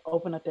to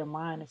open up their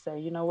mind and say,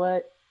 you know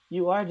what,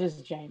 you are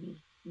just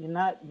Jamie. You're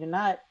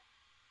not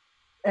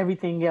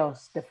everything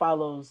else that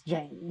follows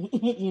Jamie.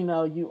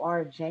 You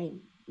are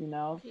Jamie.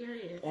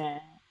 Period. And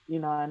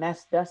and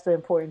that's the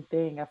important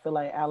thing. I feel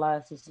like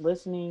allies is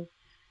listening,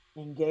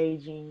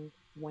 engaging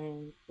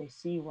when they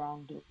see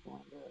wrongdoing.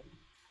 Really.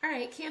 All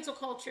right, cancel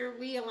culture,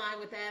 we align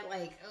with that.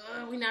 Like,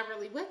 we're not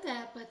really with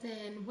that. But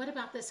then what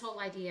about this whole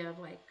idea of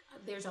like,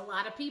 there's a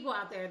lot of people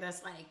out there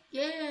that's like,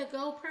 yeah,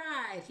 go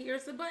Pride.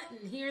 Here's the button.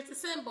 Here's the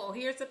symbol.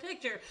 Here's the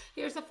picture.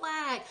 Here's the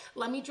flag.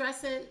 Let me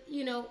dress in,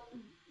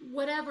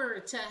 whatever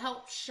to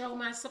help show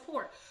my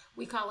support.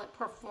 We call it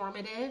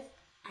performative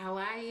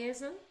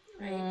allyism,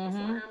 right?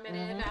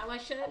 Performative I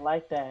allyship.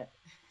 like that.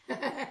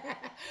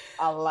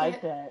 I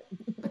like but that.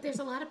 but there's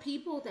a lot of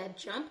people that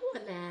jump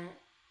on that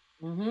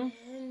hmm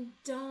and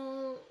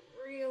don't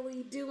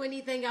really do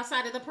anything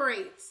outside of the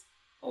parades,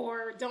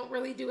 or don't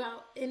really do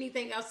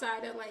anything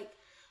outside of like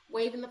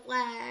waving the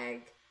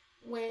flag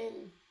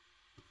when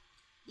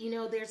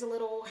there's a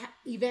little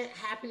event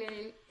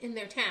happening in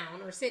their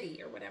town or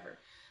city or whatever.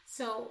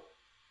 So,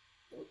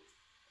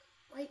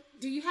 like,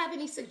 do you have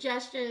any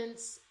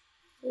suggestions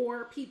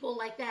for people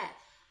like that?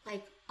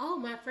 Like, oh,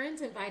 my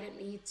friends invited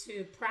me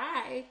to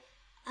Pride.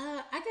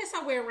 I guess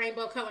I'll wear a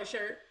rainbow color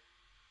shirt,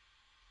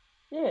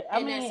 Yeah, I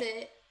and that's mean,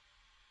 it.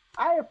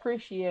 I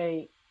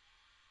appreciate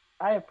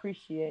I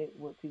appreciate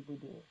what people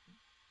do,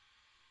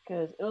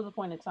 because it was a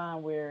point in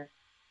time where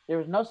there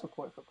was no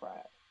support for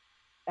Pride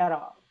at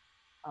all.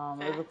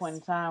 It was a point in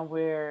Facts. time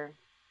where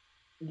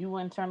you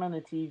wouldn't turn on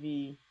the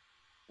TV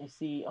and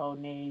see Old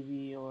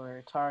Navy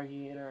or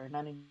Target or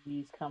none of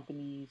these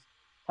companies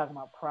talking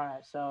about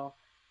Pride. So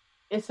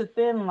it's a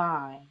thin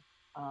line.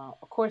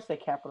 Of course, they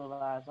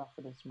capitalize off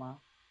of this month.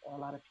 A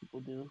lot of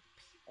people do.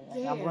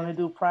 Like, I'm going Yeah. to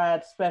do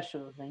Pride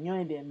specials, and you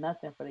ain't did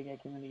nothing for the gay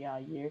community all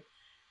year.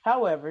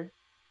 However,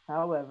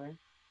 however,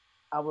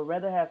 I would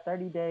rather have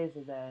 30 days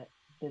of that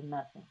than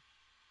nothing.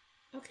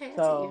 Okay, I see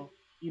you.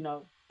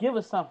 So, give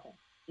us something,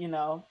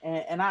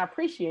 and I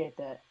appreciate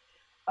that.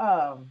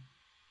 Um,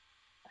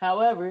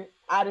 However,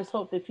 I just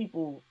hope that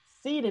people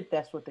see that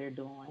that's what they're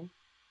doing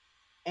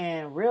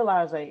and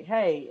realize, like,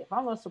 hey, if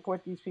I'm going to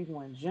support these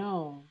people in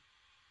June,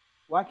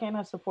 why can't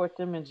I support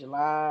them in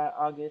July,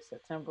 August,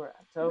 September,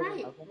 October,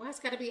 Right. November? Why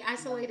it's got to be You know,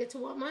 isolated to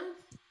what month?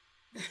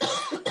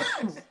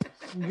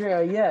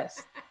 girl,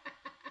 yes.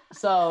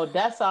 So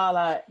that's all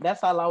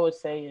I would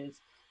say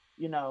is,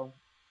 you know,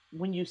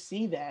 when you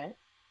see that,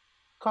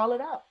 call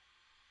it out.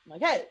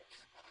 Like, hey,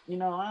 I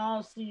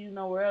don't see you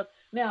nowhere else.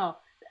 Now,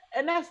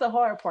 and that's the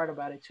hard part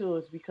about it too,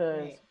 is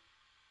because Right.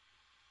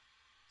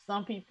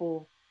 some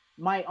people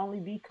might only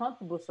be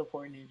comfortable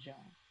supporting in June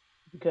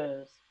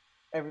because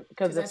because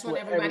Because that's that's when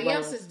what everybody everybody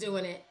else else is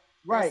doing it. That's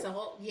right. the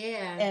whole,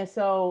 yeah. And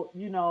so,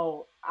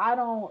 I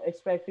don't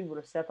expect people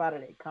to step out of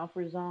their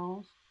comfort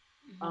zones.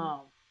 Hmm.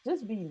 Um,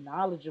 just be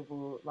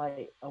knowledgeable,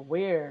 like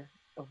aware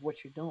of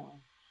what you're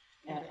doing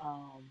Got and it.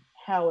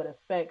 how it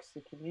affects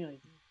the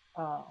community.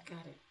 Um,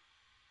 Got it.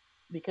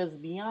 because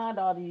beyond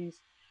all these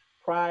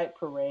pride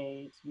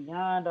parades,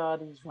 beyond all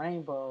these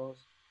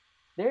rainbows,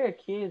 there are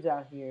kids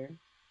out here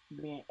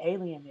being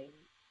alienated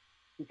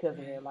because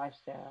of their Right.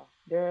 lifestyle.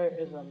 There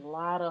is a Hmm.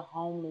 lot of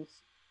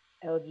homeless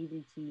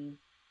LGBT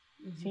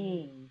Mm-hmm.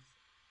 teens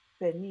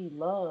that need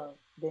love,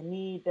 that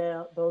need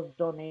those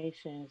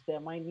donations,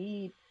 that might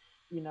need,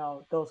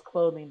 those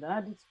clothing,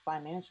 not just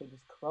financial,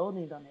 just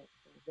clothing donations,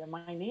 that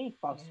might need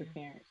foster Yeah.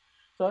 parents.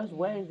 So there's Yeah.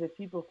 ways that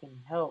people can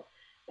help.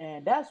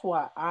 And that's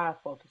why I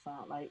focus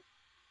on like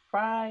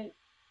pride,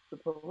 the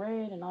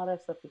parade, and all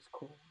that stuff is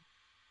cool.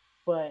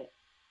 But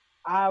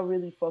I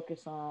really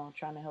focus on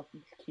trying to help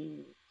these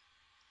kids.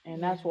 And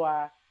Yeah. that's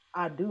why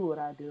I do what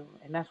I do.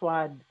 And that's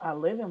why I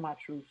live in my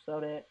truth so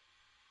that,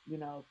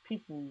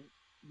 people,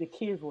 the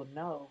kids will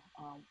know.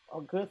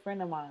 A good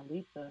friend of mine,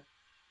 Letha,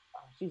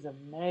 she's a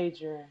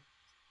major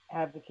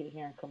advocate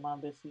here in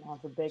Columbus. She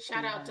owns a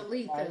Shout bakery out to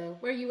here. Like, Letha.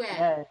 Where you at?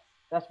 yes,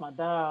 that's my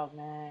dog,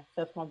 man.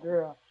 That's my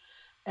girl.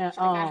 And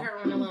Should have got her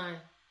on the line.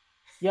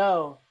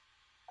 yo,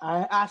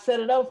 I set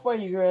it up for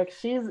you, Greg.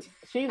 She's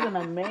an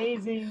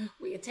amazing.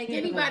 We can take She's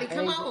an anybody. Come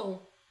amazing. on.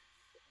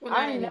 Well, not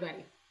I never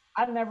anybody.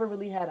 I never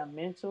really had a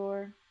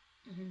mentor,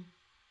 Mm-hmm.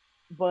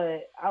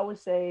 but I would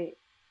say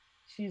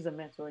she's a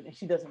mentor and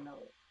she doesn't know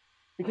it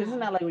because it's Wow.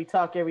 not like we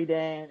talk every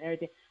day and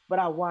everything. But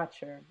I watch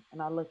her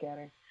and I look at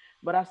her.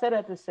 But I said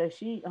that to say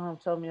she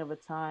told me of a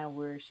time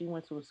where she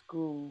went to a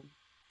school,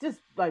 just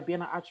like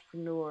being an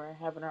entrepreneur,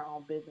 having her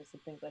own business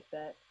and things like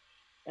that.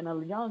 And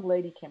a young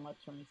lady came up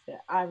to me and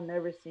said, "I've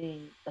never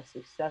seen a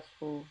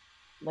successful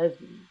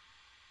lesbian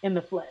in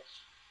the flesh.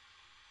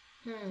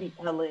 Hmm. See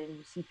Ellen,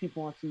 you see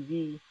people on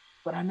TV,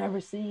 but I never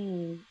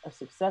seen a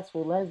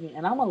successful lesbian.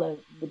 And I'm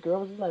the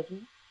girl was a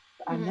lesbian.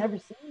 But I Mm-hmm. never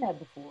seen that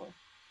before.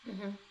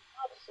 Mm-hmm.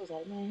 I just was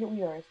like, man, here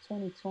we are. It's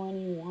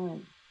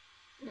 2021.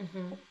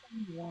 Mm-hmm.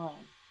 2021.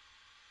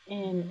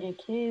 Mm-hmm. And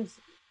kids,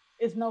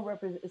 it's not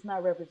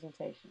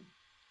representation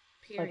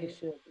like it Period.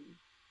 should be.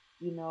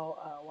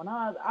 When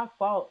I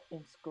fought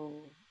in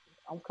school,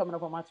 I'm coming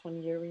up on my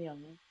 20-year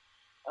reunion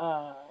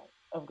uh,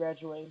 of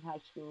graduating high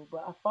school,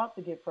 but I fought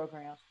to get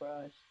programs for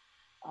us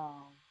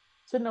um,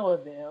 to no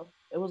avail.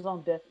 It was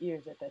on deaf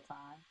ears at that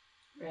time,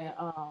 and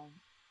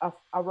Right.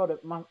 I wrote it.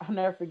 I'll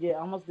never forget. I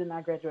almost did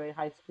not graduate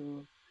high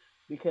school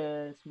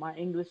because my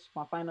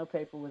final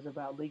paper was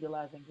about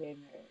legalizing gay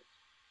marriage.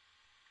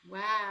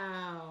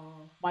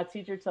 Wow. My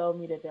teacher told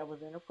me that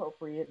was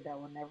inappropriate. That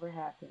would never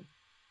happen.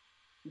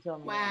 She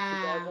told me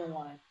that in Wow.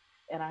 2001,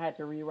 and I had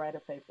to rewrite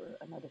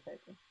another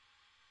paper.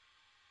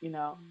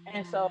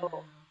 And so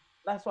Wow.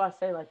 that's why I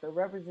say like the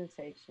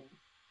representation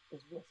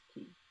is what's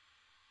key.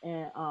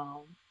 And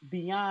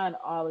beyond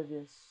all of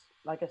this,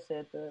 like I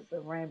said, the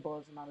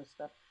rainbows and all this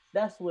stuff,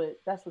 that's what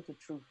the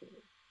truth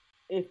is.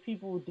 If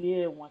people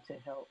did want to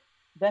help,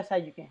 that's how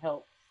you can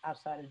help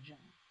outside of gym.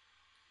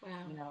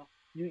 Wow.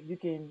 You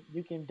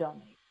can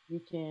donate. You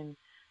can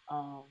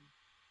um,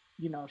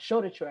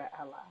 show that you're an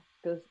ally.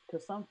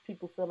 Because some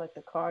people feel like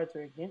the cards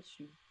are against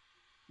you.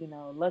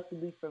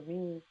 Luckily for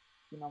me,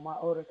 my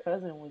older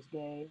cousin was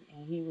gay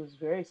and he was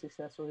very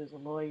successful. He was a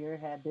lawyer,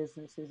 had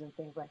businesses and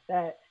things like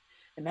that.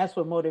 And that's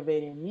what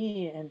motivated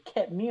me and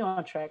kept me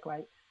on track.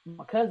 Like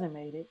my cousin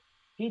made it,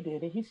 he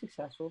did it, he's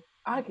successful.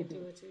 I I could can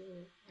do do it, it too.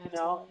 you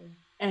know. Absolutely.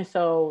 And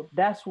so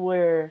that's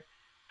where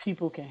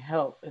people can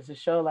help is to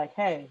show like,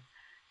 hey,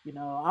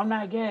 I'm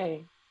not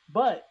gay,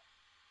 but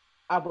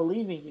I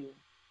believe in you.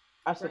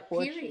 I Right.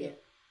 support you. Period.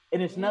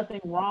 And it's Yeah.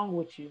 nothing wrong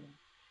with you.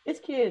 It's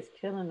kids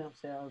killing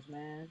themselves,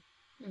 man,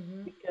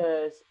 Mm-hmm.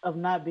 because of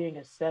not being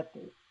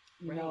accepted,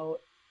 you Right. know.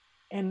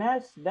 And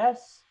that's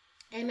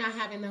And not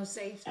having those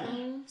safe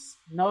zones,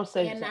 no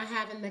safe and zone. not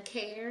having the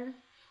care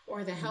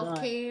or the health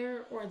None.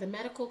 care or the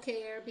medical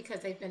care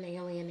because they've been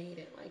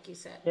alienated, like you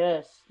said.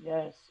 Yes,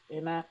 yes.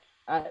 And I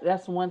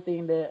that's one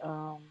thing that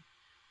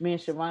me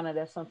and Shavana,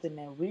 that's something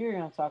that we're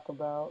gonna talk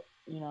about.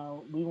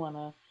 We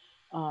wanna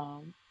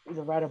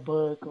either write a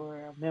book or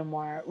a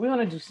memoir. We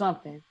wanna do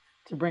something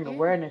to bring Yeah.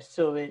 awareness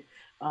to it,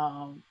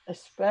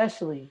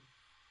 especially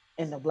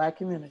in the black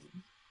community.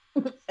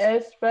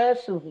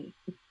 Especially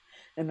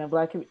in the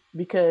black community.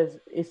 Because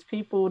it's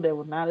people that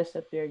will not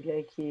accept their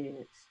gay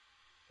kids,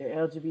 their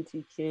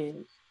LGBT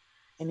kids.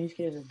 And these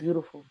kids are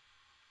beautiful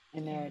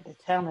and Yeah. they're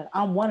talented.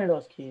 I'm one of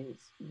those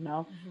kids.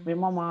 Mm-hmm. Me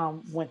and my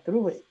mom went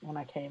through it when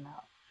I came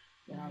out.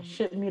 Right.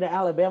 Shipped me to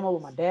Alabama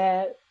with my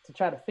dad to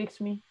try to fix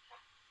me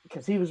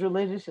because he was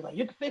religious. She's like,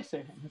 you can fix her.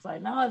 And it's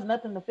like, no, there's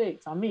nothing to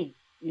fix. I'm me.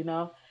 And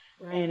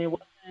Right. it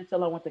wasn't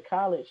until I went to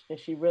college that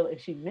she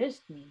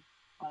missed me.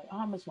 Like, oh,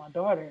 I miss my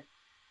daughter.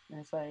 And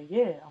it's like,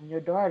 yeah, I'm your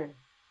daughter,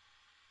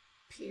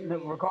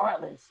 Period.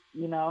 regardless.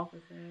 And Regardless.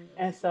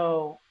 Yeah.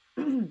 so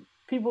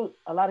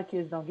a lot of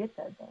kids don't get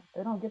that though.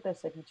 They don't get that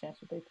second chance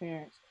with their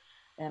parents.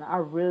 And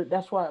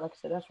that's why, like I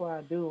said, that's why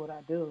I do what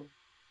I do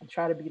and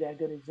try to be that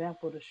good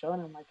example to show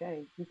them like,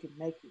 hey, you can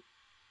make it.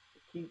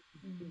 You keep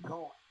Mm-hmm.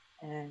 going.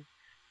 And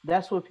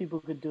that's what people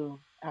could do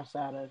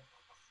outside of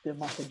the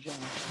month of June.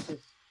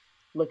 Just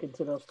look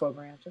into those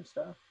programs and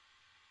stuff.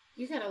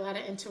 You got a lot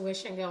of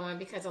intuition going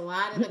because a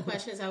lot of the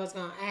questions I was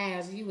going to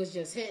ask, you was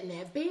just hitting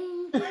that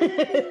bing, bing,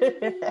 bing,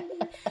 bing,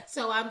 bing.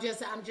 So I'm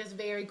just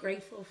very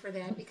grateful for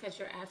that because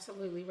you're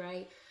absolutely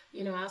right.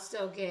 I'll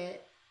still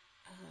get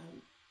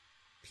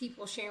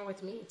people sharing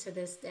with me to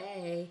this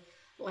day,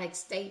 like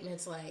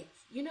statements like,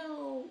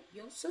 your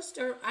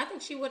sister, I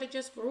think she would have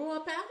just grew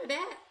up out of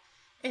that.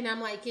 And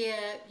I'm like,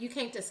 yeah, you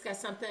can't discuss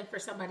something for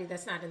somebody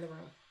that's not in the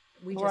room.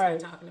 We just not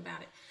talking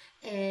about it.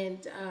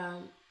 And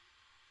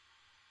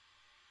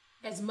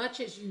as much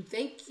as you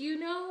think you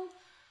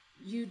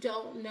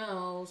don't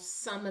know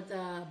some of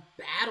the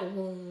battle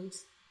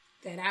wounds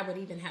that I would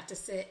even have to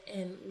sit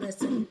and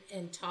listen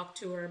and talk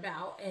to her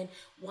about and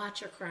watch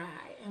her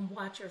cry and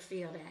watch her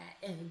feel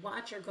that and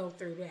watch her go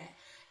through that.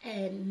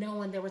 And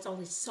knowing there was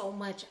only so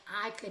much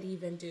I could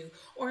even do.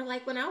 Or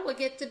like when I would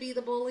get to be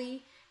the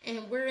bully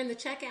and we're in the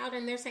checkout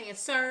and they're saying,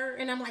 sir,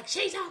 and I'm like,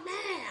 she's all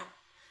mad.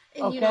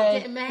 And,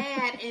 getting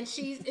mad. And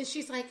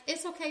she's like,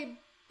 it's okay,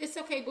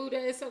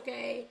 Buddha, it's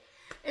okay.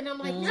 And I'm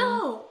like,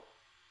 no.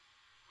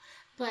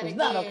 But it's again,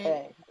 not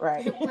okay.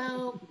 Right.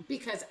 Well,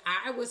 because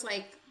I was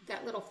like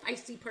that little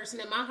feisty person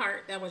in my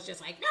heart that was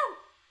just like, no.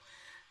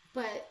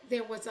 But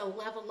there was a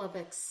level of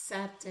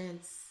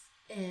acceptance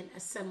and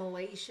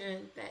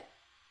assimilation that,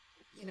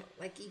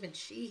 like even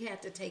she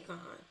had to take on,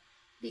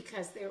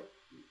 because there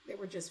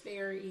were just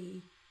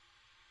very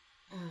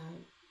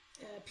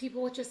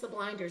people with just the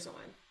blinders on.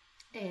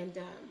 And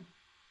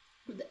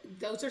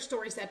those are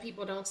stories that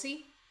people don't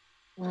see.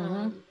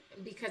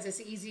 Because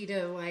it's easy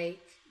to like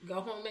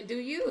go home and do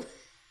you.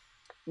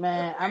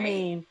 Man, right? I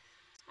mean,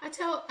 I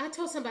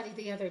told somebody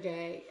the other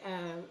day,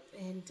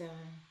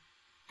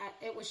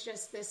 it was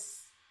just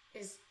this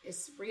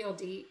is real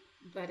deep,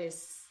 but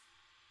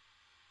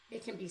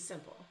it can be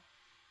simple.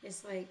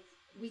 It's like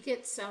we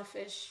get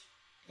selfish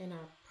in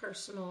our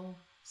personal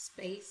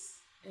space,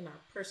 in our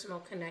personal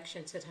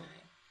connection to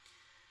time.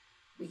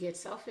 We get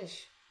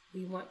selfish.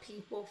 We want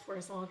people for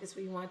as long as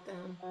we want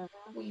them.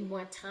 We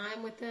want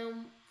time with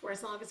them for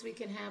as long as we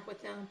can have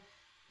with them.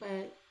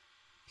 But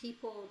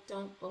people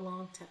don't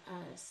belong to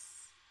us.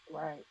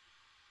 Right.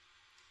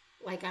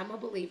 Like I'm a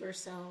believer,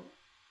 so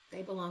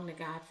they belong to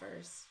God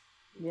first.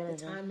 The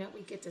time that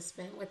we get to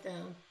spend with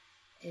them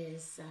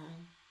is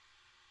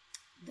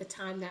the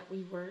time that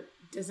we were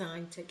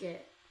designed to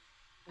get.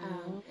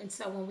 And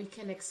so when we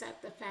can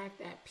accept the fact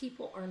that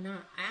people are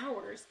not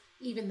ours,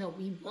 even though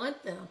we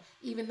want them,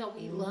 even though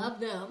we love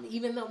them,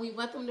 even though we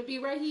want them to be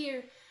right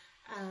here,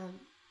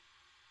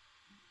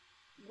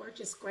 we're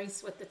just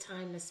graced with the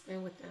time to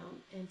spend with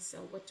them. And so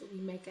what do we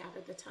make out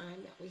of the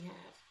time that we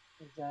have?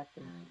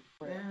 Exactly.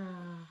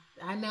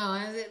 I know.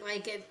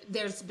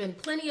 There's been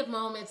plenty of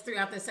moments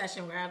throughout the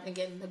session where I've been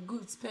getting the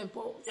goose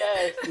pimples.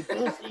 Yes, the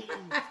goosies.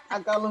 I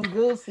call them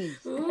goosies.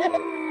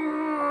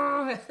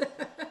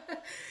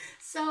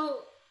 So,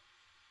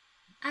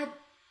 I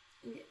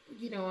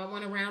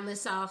want to round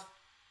this off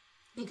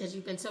because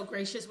you've been so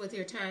gracious with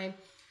your time.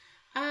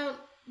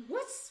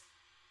 What's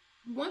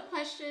one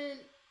question?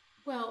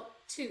 Well,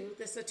 two.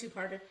 This is a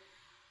two-parter.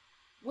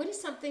 What is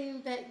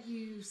something that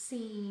you've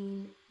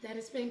seen that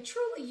has been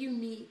truly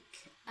unique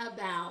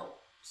about,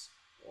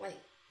 like,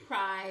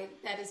 pride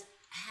that has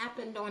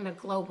happened on a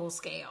global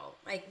scale?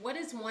 Like, what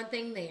is one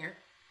thing there?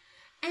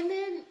 And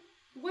then,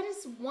 what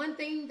is one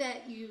thing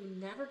that you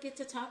never get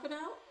to talk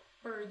about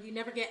or you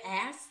never get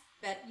asked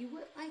that you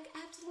would, like,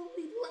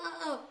 absolutely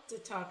love to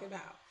talk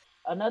about?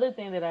 Another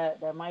thing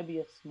that might be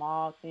a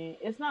small thing,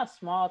 it's not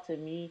small to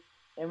me,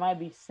 it might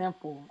be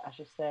simple, I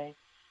should say,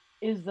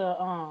 is the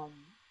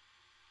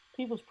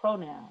people's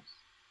pronouns.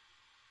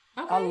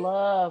 Okay. I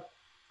love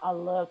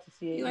to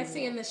see it. You like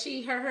seeing the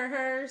she, her,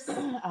 hers?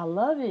 I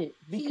love it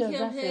because he,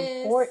 him, that's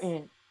his.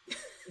 important.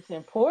 It's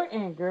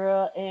important,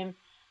 girl. And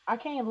I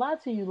can't lie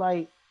to you.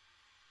 Like,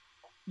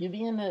 you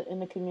be in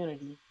the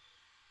community.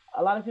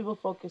 A lot of people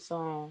focus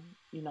on,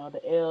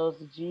 the L's,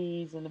 the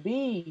G's, and the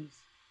B's,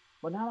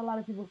 but not a lot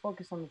of people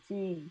focus on the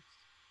T's.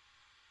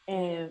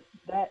 And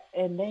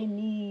they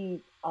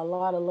need a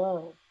lot of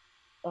love.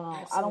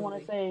 I don't want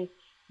to say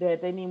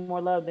that they need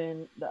more love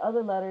than the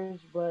other letters,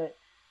 but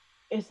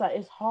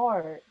it's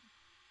hard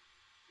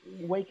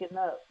waking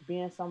up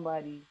being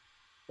somebody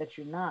that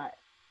you're not.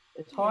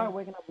 It's hard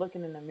waking up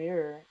looking in the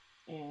mirror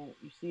and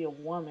you see a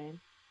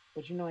woman,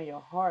 but you know in your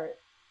heart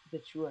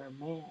that you are a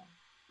man.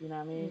 You know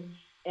what I mean?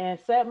 And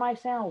that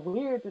might sound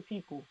weird to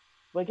people,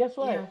 but guess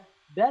what? Yeah.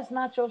 That's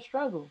not your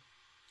struggle.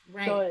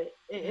 Right. So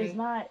it's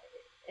not,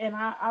 and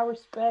I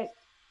respect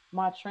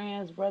my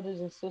trans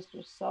brothers and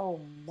sisters so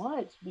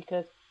much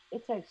because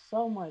it takes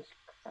so much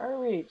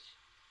courage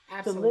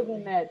to live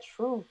in that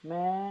truth,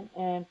 man.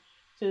 And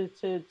to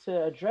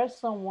address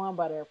someone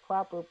by their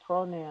proper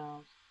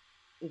pronouns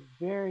is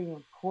very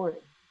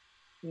important.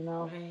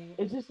 Right.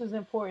 It's just as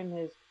important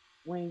as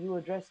when you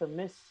address a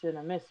miss and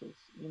a missus.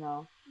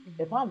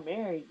 If I'm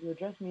married, you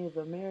address me as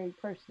a married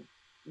person.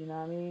 You know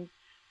what I mean?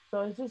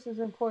 So it's just as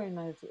important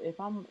as if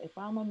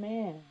I'm a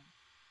man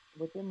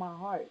within my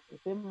heart,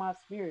 within my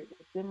spirit,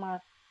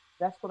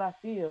 that's what I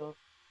feel.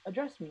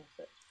 Address me as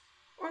such.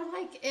 Or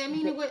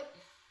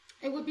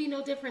it would be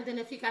no different than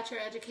if you got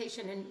your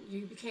education and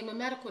you became a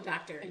medical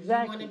doctor.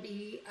 Exactly. You want to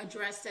be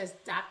addressed as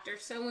Dr.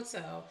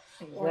 So-and-so,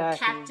 or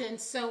Captain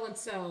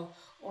so-and-so,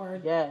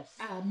 or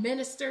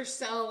Minister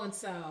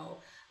so-and-so.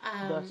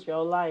 That's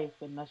your life,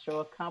 and that's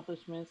your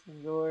accomplishments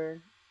and your,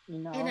 You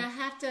know, And I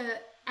have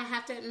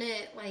to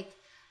admit, like,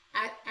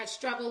 I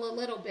struggle a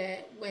little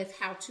bit with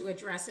how to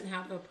address and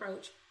how to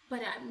approach,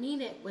 but I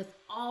mean it with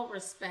all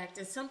respect.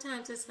 And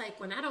sometimes it's like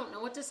when I don't know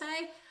what to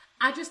say,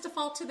 I just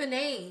default to the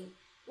name.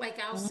 Like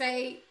I'll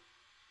say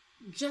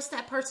just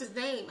that person's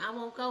name. I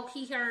won't go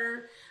he,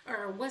 her,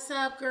 or what's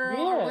up, girl,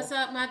 or what's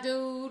up, my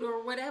dude,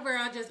 or whatever.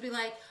 I'll just be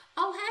like,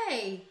 oh,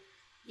 hey,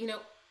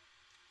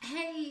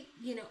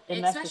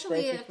 And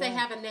especially if they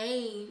have a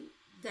name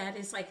that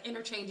is like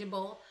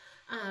interchangeable.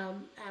 I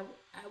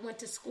went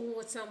to school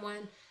with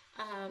someone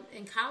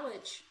in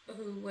college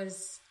who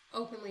was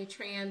openly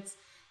trans,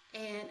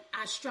 and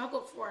I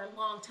struggled for a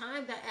long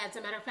time. That, as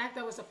a matter of fact,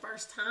 that was the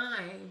first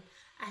time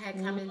I had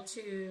come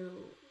into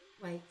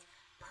like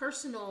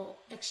personal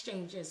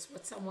exchanges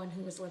with someone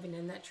who was living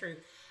in that truth.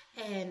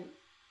 And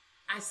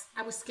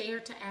I was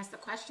scared to ask the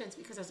questions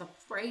because I was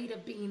afraid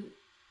of being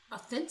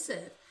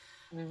offensive.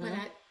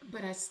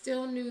 But I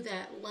still knew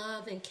that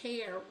love and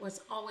care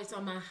was always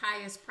on my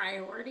highest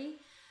priority.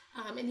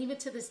 And even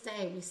to this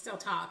day, we still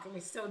talk and we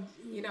still,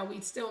 we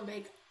still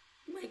make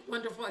like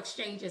wonderful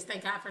exchanges.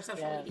 Thank God for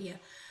social media.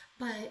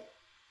 But,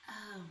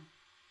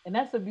 and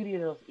that's the beauty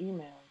of those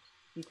emails,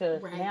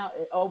 because now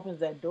it opens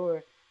that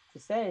door to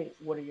say,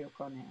 what are your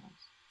pronouns?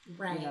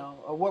 Right.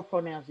 Or what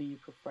pronouns do you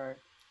prefer?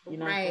 You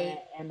know what I'm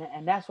saying?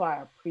 And that's why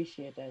I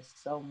appreciate that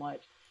so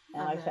much.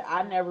 And like I said,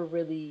 I never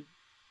really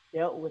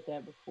dealt with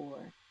that before.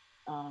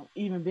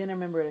 Even being a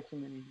member of the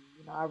community,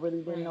 I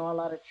really didn't know a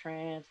lot of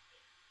trans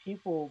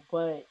people,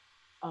 but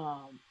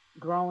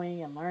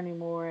growing and learning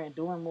more and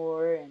doing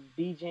more and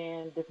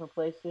DJing different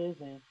places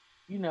and,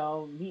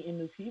 meeting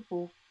new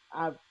people,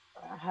 I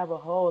have a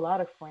whole lot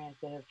of friends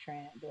that have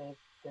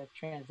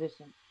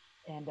transitioned.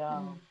 And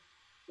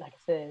like I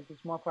said,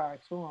 there's more power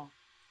to them.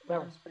 But I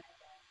respect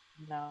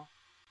that,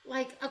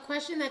 Like a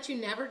question that you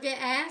never get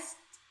asked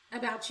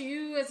about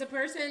you as a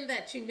person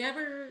that you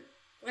never,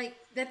 like,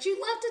 that you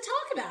love to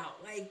talk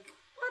about. Like,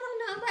 why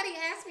don't nobody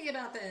ask me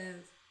about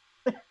this?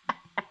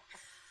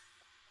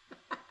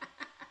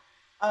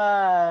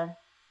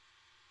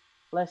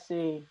 Let's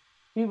see.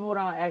 People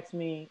don't ask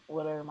me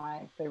what are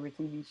my favorite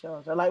TV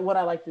shows or like what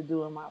I like to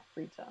do in my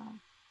free time.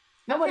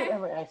 Nobody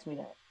ever asks me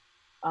that.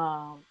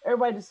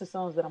 Everybody just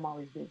assumes that I'm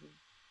always busy,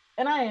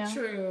 and I am.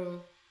 True.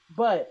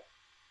 But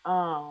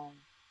I'm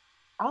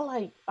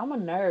a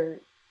nerd,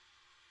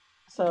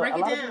 so a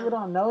lot of people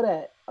don't know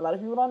that.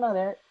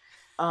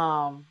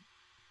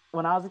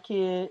 When I was a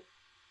kid,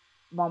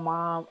 my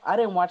mom, I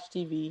didn't watch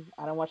TV.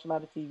 I didn't watch a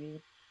lot of TV.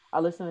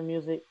 I listened to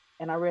music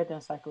and I read the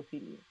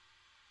encyclopedia.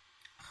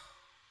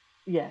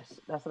 Yes,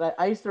 that's what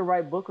I used to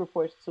write book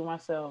reports to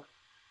myself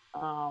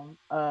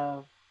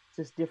of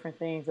just different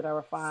things that I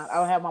would find. I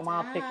would have my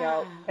mom pick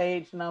out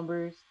page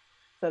numbers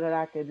so that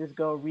I could just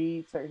go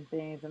read certain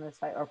things in the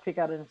site or pick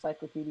out an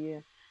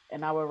encyclopedia,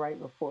 and I would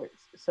write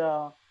reports.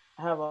 So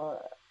I have a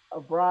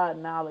broad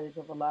knowledge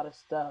of a lot of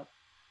stuff,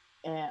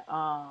 and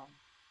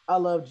I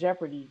love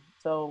Jeopardy.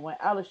 So when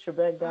Alex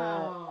Trebek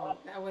died,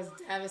 that was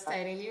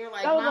devastating. You were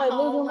like, I was my like,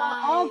 whole losing life.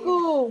 my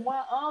uncle,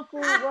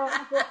 bro,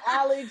 Uncle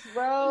Alex,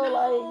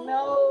 bro,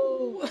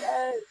 no.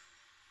 Yes.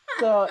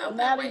 So and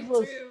Alex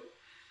was,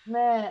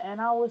 man, and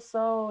I was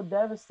so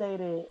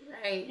devastated.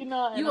 Right. And you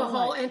a I'm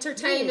whole like,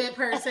 entertainment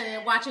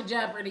person watching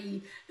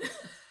Jeopardy.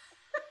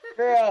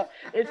 Girl,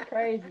 it's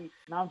crazy.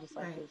 And I'm just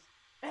like this.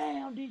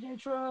 Hey, I'm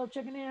DJ Trub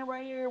checking in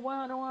right here.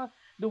 101.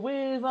 The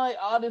Wiz, like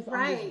all this.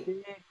 I'm just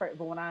big. But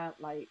when I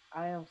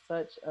am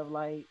such of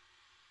like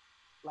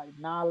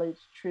knowledge,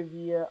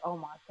 trivia. Oh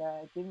my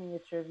God, give me a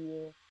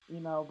trivia.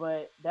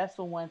 But that's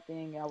the one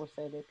thing I would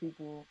say that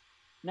people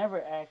never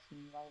ask me.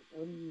 Like,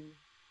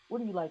 what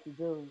do you like to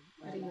do?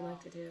 What do you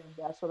like to do?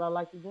 That's what I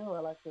like to do. I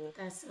like to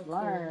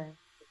learn. Cool.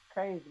 It's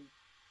crazy.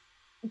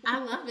 I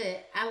love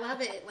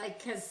it.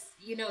 Like, cause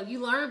you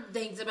learn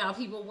things about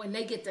people when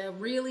they get to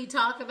really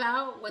talk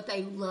about what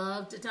they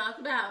love to talk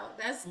about.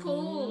 That's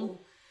cool. Mm-hmm.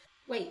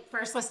 Wait,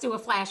 first let's do a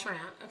flash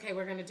round. Okay,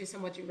 we're gonna do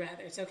some Would You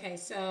Rathers. Okay,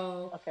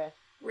 so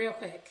real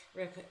quick.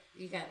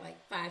 You got like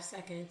 5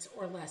 seconds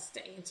or less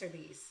to answer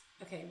these.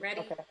 Okay,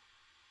 ready? Okay.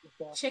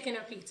 Chicken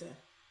or pizza?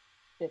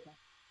 Chicken.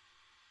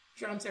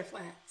 Drums or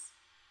flats?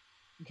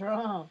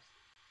 Drums.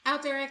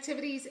 Outdoor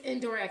activities,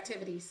 indoor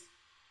activities?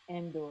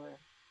 Indoor.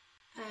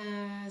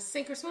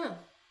 Sink or swim?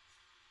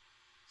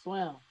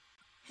 Swim.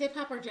 Hip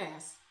hop or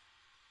jazz?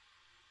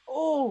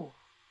 Oh,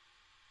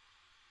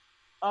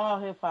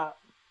 hip hop.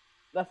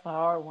 That's a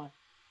hard one.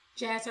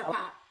 Jazz or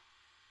pop?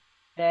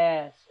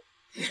 Jazz.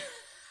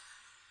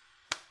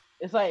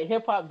 It's like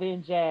hip hop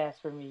then jazz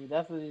for me.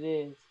 That's what it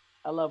is.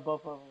 I love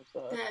both of them.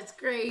 So that's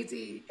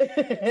crazy.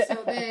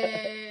 So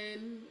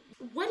then,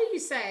 what do you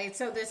say?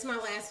 So this is my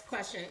last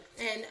question,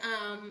 and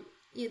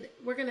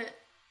we're gonna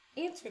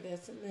answer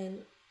this, and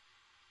then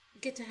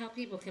get to how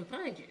people can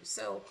find you.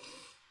 So,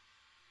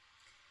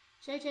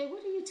 JJ,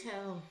 what do you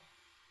tell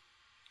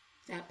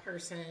that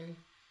person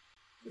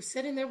who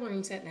sit in their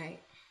rooms at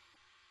night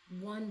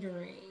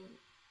wondering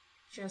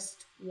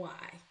just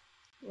why?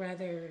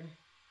 Rather,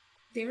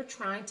 they're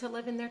trying to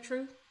live in their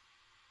truth,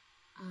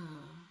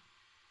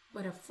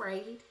 but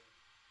afraid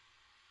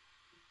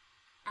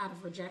out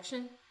of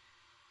rejection,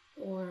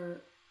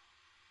 or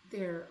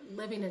they're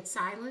living in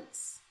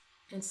silence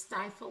and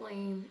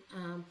stifling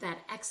that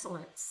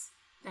excellence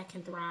that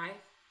can thrive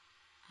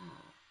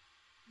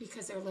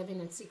because they're living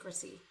in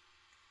secrecy.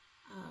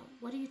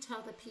 What do you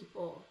tell the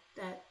people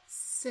that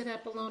sit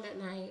up alone at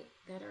night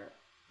that are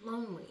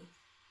lonely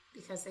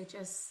because they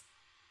just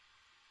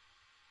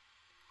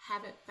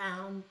haven't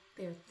found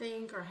their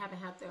thing, or haven't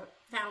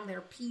found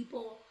their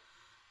people,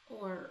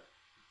 or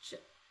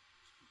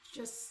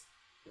just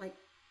like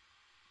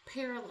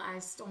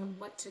paralyzed on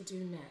what to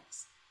do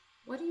next?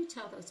 What do you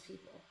tell those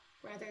people,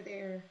 whether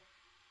they're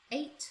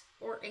 8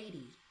 or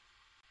 80?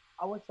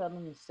 I would tell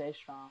them to stay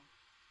strong.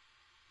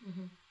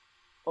 Mm-hmm.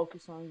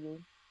 Focus on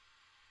you,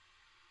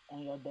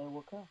 and your day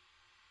will come.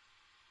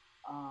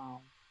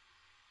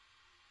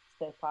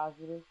 Stay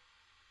positive.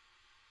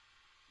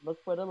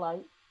 Look for the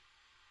light.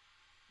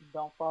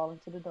 Don't fall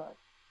into the dark.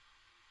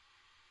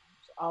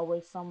 There's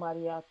always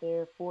somebody out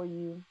there for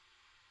you,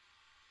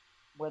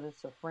 whether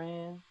it's a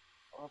friend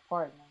or a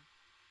partner,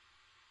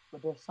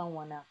 but there's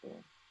someone out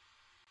there.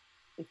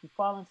 If you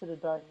fall into the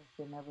darkness,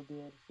 you'll never be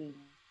able to see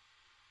them.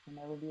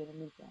 You'll never be able to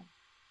meet them.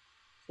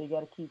 So you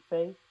got to keep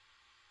faith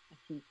and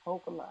keep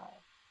hope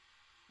alive.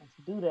 And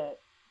to do that,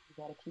 you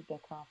got to keep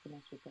that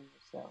confidence within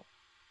yourself.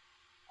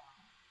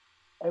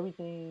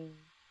 Everything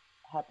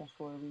happens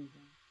for a reason.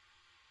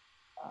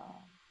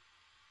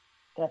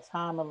 That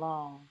time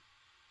alone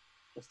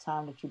is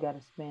time that you got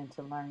to spend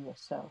to learn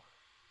yourself,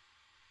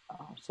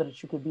 so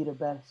that you could be the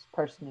best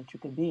person that you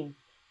could be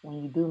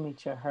when you do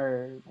meet your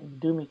herd, when you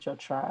do meet your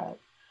tribe.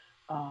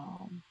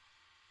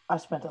 I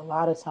spent a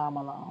lot of time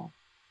alone,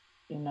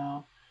 you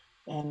know,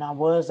 and I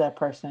was that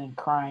person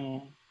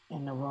crying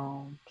in the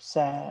room,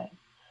 sad.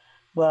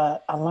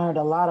 But I learned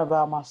a lot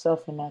about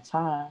myself in that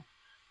time.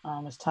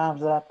 It's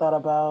times that I thought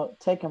about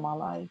taking my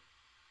life.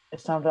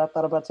 It's times that I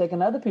thought about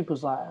taking other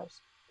people's lives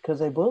because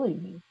they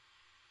bullied me.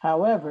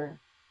 However,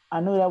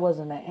 I knew that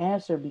wasn't the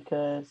answer,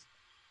 because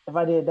if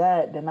I did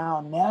that, then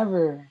I'll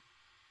never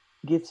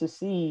get to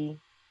see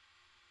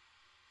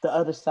the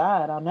other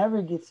side. I'll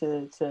never get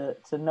to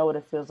know what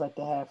it feels like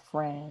to have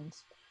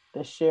friends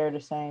that share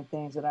the same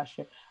things that I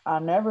share.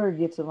 I'll never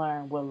get to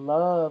learn what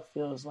love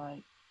feels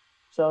like.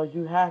 So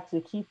you have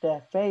to keep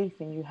that faith,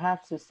 and you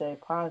have to stay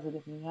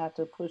positive, and you have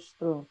to push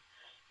through,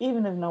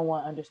 even if no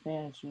one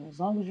understands you.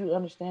 As long as you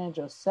understand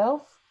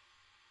yourself,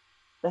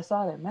 that's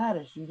all that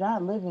matters. You're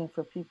not living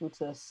for people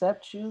to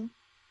accept you.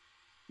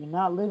 You're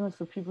not living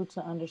for people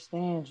to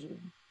understand you.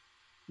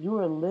 You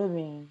are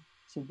living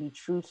to be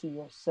true to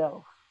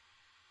yourself.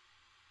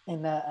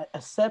 And the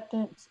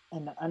acceptance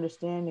and the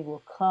understanding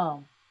will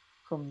come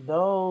from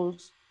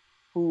those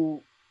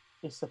who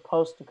it's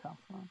supposed to come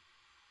from.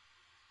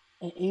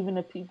 And even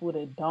the people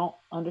that don't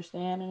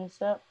understand and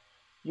accept,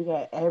 you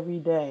got every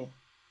day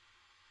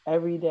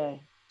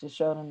to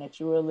show them that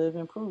you are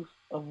living proof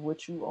of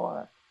what you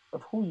are,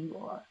 of who you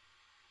are.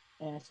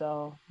 And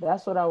so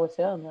that's what I would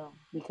tell them,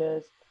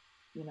 because,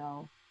 you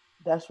know,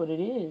 that's what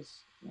it is.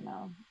 You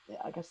know,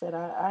 like I said,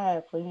 I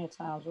had plenty of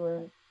times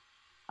where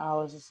I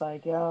was just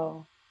like,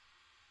 yo,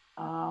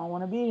 I don't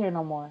want to be here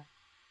no more.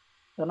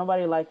 Don't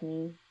nobody like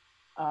me.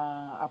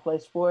 I play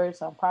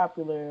sports. I'm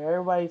popular.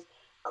 Everybody's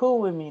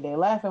cool with me. They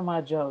laugh at my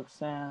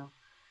jokes and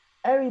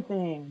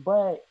everything,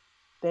 but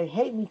they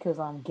hate me because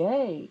I'm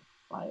gay.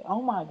 Like,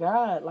 oh my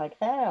God, like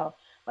how?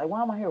 Like,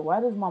 why am I here? Why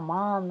does my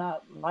mom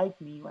not like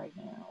me right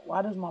now?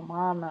 Why does my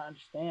mom not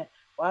understand?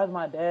 Why is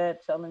my dad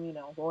telling me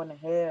that I'm going to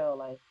hell?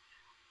 Like,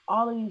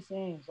 all of these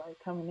things like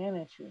coming in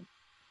at you.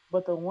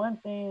 But the one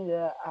thing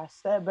that I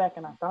sat back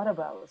and I thought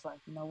about was like,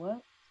 you know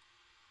what?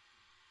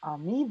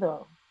 I'm me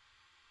though.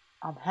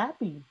 I'm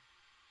happy.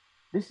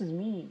 This is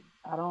me.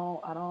 I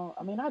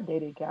mean, I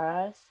dated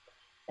guys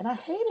and I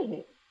hated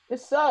it. It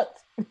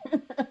sucked.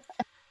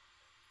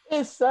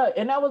 It sucked.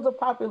 And that was a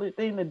popular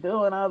thing to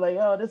do. And I was like,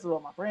 oh, this is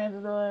what my friends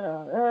are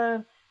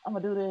doing. I'm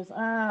going to do this.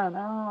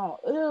 No.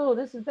 Ew,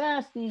 this is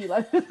nasty.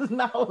 Like, this is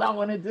not what I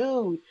want to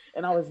do.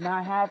 And I was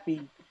not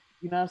happy.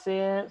 You know what I'm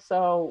saying?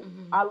 So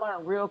Mm-hmm. I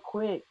learned real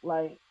quick,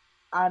 like,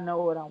 I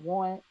know what I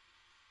want,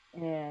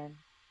 and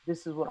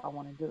this is what I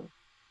want to do.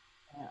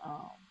 And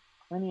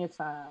plenty of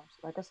times,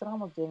 like I said, I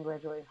almost didn't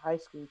graduate high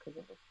school because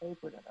of a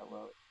paper that I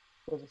wrote,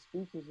 because of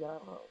speeches that I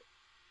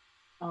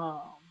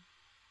wrote.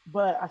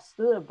 But I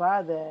stood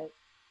by that.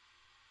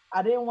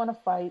 I didn't want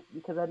to fight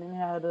because I didn't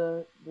have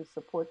the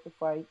support to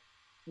fight,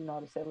 you know,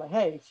 to say like,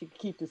 hey, she could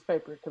keep this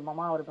paper, because my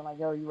mom would have been like,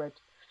 yo, you right,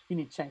 you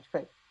need to change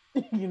paper,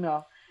 you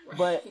know.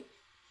 But Right.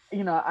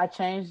 you know, I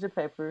changed the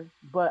paper,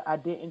 but I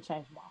didn't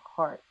change my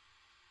heart,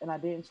 and I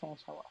didn't change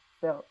how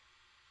I felt.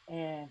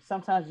 And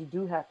sometimes you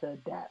do have to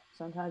adapt.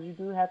 Sometimes you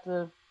do have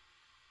to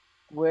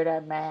wear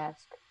that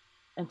mask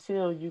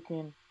until you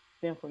can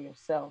fend for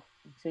yourself,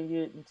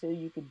 until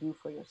you can do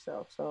for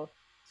yourself. So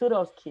to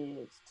those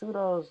kids, to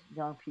those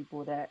young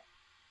people that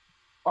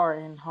are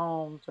in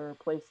homes or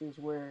places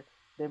where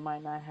they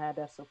might not have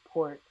that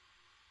support,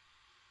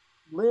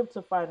 live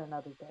to fight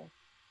another day.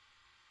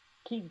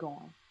 Keep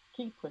going,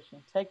 keep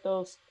pushing. Take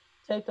those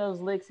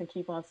licks and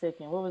keep on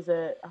ticking. What was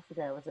that? I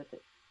forgot. Was that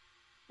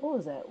What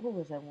was that? What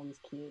was that when we was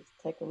kids?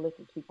 Take a lick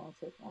and keep on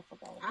taking. I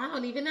forgot what I that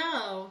don't was. even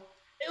know.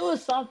 It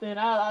was something.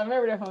 I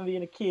remember that from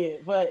being a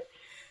kid. But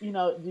you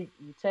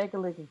take a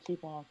lick and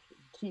keep going.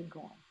 You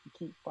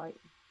keep fighting.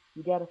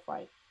 You gotta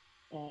fight.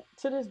 And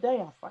to this day,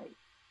 I fight.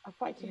 I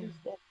fight to Yeah. this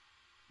day.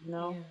 You Yeah.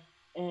 know,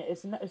 and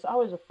it's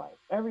always a fight.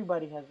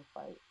 Everybody has a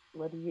fight.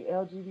 Whether you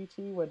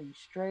LGBT, whether you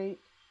straight,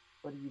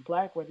 whether you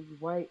black, whether you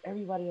white,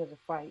 everybody has a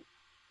fight.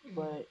 Mm.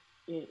 But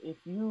if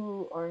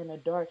you are in a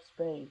dark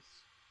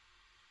space,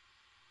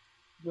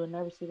 you'll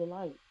never see the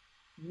light.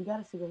 You got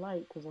to see the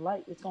light because the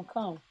light is gonna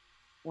come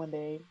one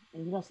day,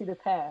 and you're gonna see the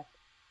path.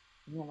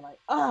 And you're gonna be like,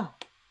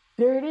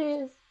 there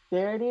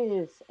it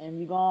is, and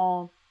you're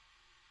gonna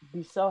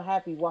be so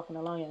happy walking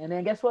along it. And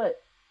then guess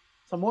what?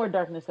 Some more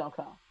darkness gonna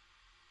come,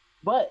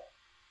 but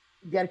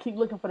you got to keep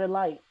looking for the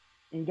light,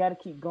 and you got to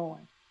keep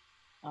going.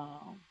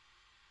 Um,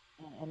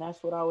 and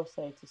that's what I would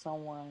say to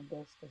someone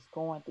that's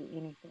going through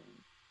anything.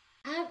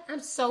 I'm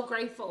so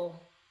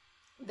grateful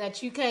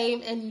that you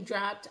came and you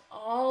dropped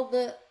all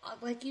the,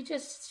 like, you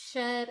just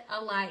shed a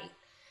light.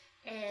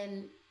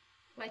 And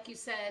like you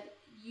said,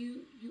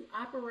 you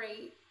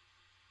operate,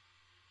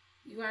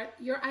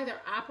 you're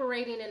either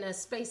operating in a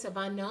space of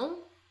unknown,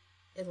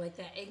 in like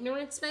that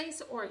ignorant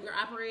space, or you're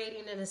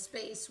operating in a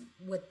space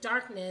with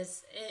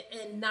darkness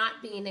and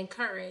not being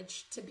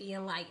encouraged to be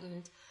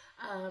enlightened.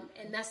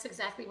 And that's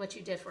exactly what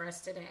you did for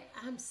us today.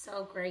 I'm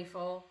so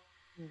grateful.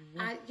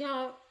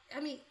 Y'all, I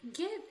mean,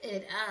 give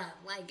it up.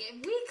 Like,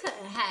 if we could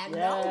have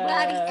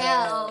nobody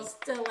else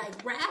to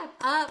like wrap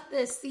up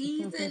this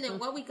season and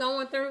what we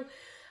going through,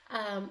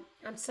 I'm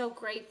so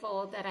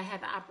grateful that I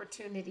had the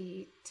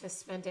opportunity to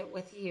spend it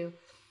with you.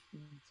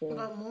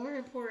 But more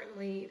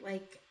importantly,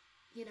 like,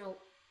 we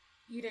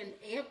didn't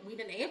amp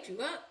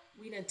you up.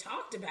 We didn't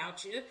talked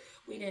about you.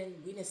 We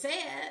didn't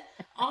said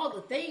all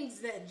the things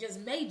that just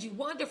made you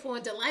wonderful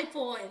and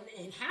delightful,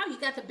 and how you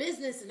got the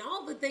business and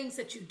all the things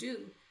that you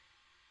do.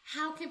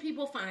 How can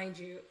people find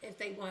you if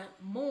they want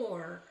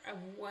more of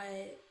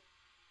what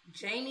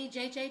Jamie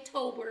JJ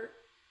Tolbert,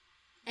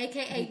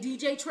 aka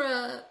DJ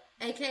Trub,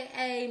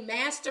 aka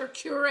Master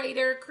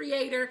Curator,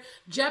 Creator,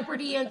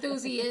 Jeopardy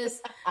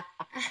Enthusiast,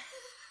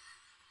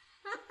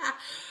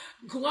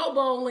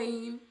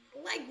 Globaling,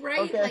 like, right?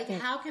 Okay. Like,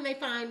 how can they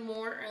find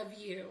more of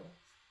you?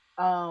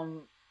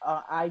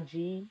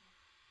 IG,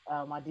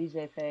 my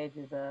DJ page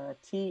is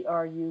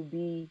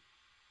TRUBMZK,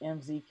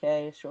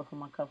 short for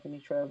my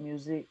company Trub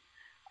Music.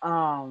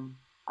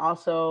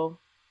 Also,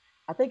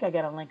 I think I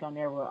got a link on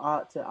there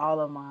to all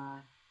of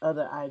my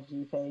other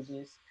IG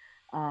pages.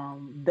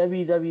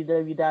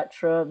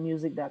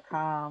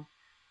 www.trubmusic.com,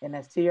 and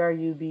that's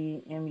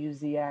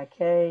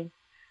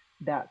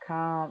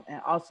TRUBMUZIK.com,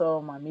 and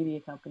also my media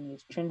company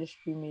is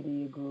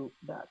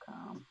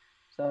TrendistryMediaGroup.com.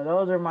 So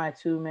those are my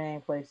two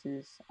main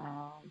places.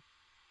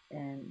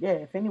 And yeah,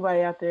 if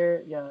anybody out there,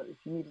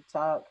 if you need to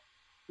talk,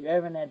 if you're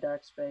ever in that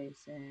dark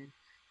space and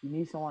you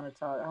need someone to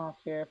talk, I don't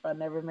care if I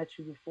never met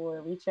you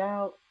before, reach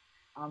out.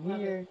 I'm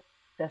here.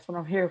 That's what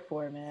I'm here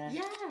for, man.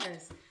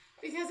 Yes,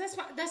 because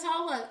that's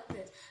all of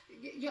this.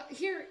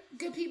 Here,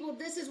 good people,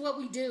 this is what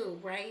we do,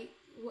 right?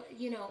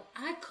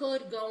 I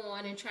could go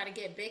on and try to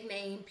get big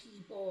name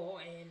people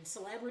and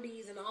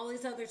celebrities and all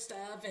this other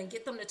stuff and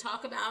get them to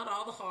talk about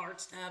all the hard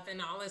stuff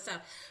and all this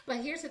stuff. But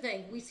here's the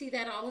thing. We see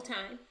that all the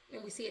time,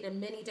 and we see it in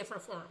many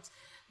different forms.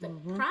 The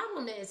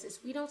problem is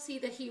we don't see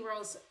the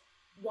heroes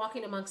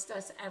walking amongst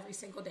us every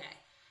single day.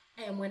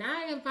 And when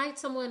I invite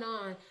someone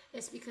on,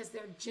 it's because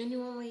they're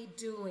genuinely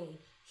doing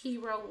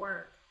hero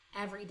work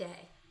every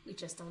day. We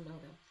just don't know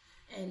them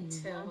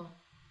until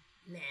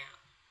now.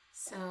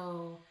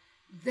 So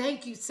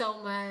thank you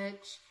so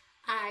much.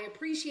 I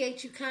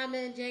appreciate you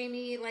coming,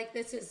 Jamie. Like,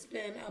 this has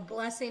been a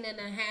blessing and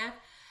a half.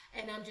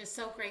 And I'm just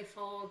so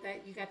grateful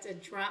that you got to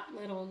drop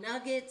little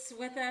nuggets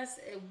with us.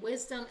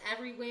 Wisdom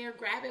everywhere.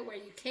 Grab it where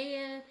you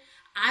can.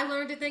 I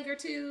learned a thing or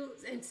two.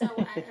 And so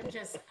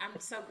I'm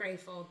so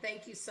grateful.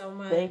 Thank you so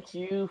much. Thank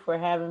you for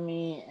having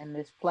me in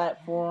this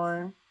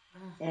platform.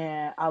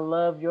 And I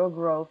love your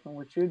growth and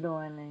what you're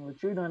doing. And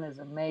what you're doing is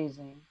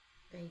amazing.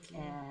 Thank you.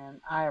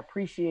 And I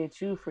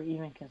appreciate you for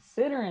even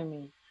considering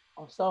me.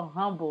 I'm so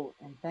humbled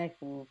and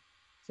thankful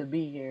to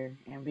be here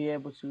and be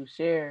able to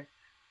share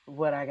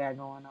what I got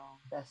going on.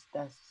 That's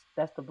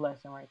the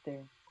blessing right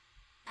there.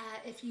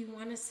 If you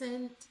want to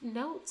send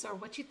notes or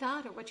what you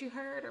thought or what you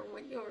heard or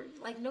what your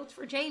notes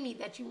for Jamie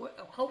that you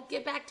hope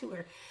get back to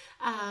her.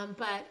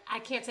 But I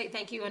can't say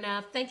thank you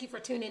enough. Thank you for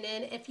tuning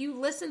in. If you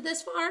listened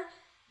this far,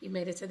 you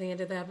made it to the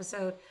end of the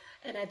episode.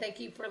 And I thank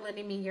you for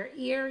lending me your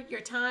ear,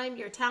 your time,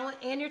 your talent,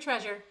 and your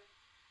treasure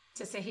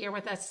to sit here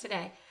with us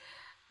today.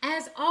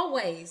 As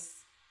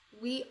always,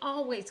 we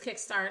always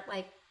kickstart,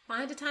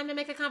 find a time to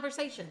make a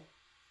conversation.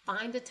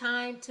 Find a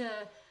time to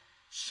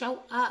show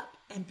up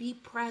and be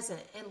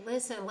present and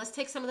listen. Let's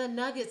take some of the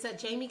nuggets that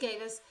Jamie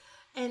gave us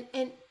and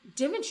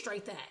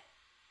demonstrate that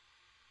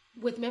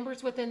with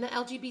members within the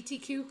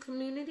LGBTQ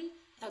community,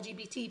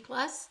 LGBT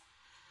plus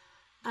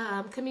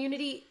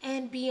community,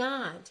 and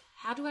beyond.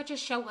 How do I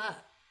just show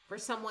up for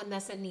someone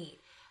that's in need?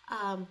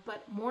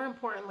 But more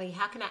importantly,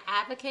 how can I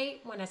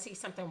advocate when I see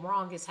something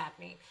wrong is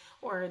happening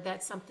or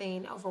that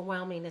something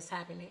overwhelming is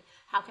happening?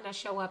 How can I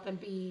show up and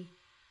be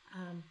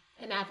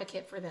an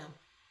advocate for them?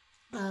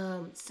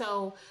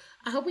 So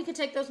I hope we can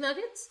take those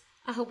nuggets.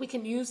 I hope we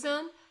can use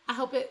them. I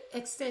hope it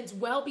extends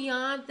well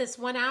beyond this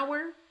 1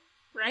 hour,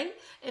 right?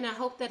 And I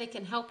hope that it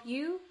can help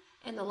you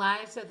and the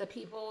lives of the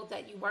people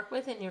that you work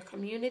with in your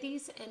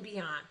communities and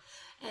beyond.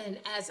 And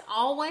as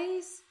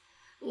always,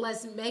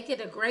 let's make it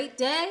a great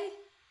day.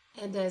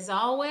 And as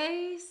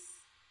always,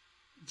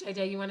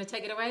 JJ, you want to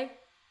take it away?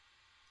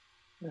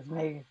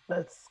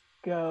 Let's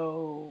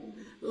go.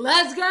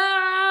 Let's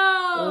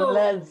go.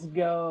 Let's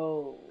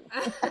go.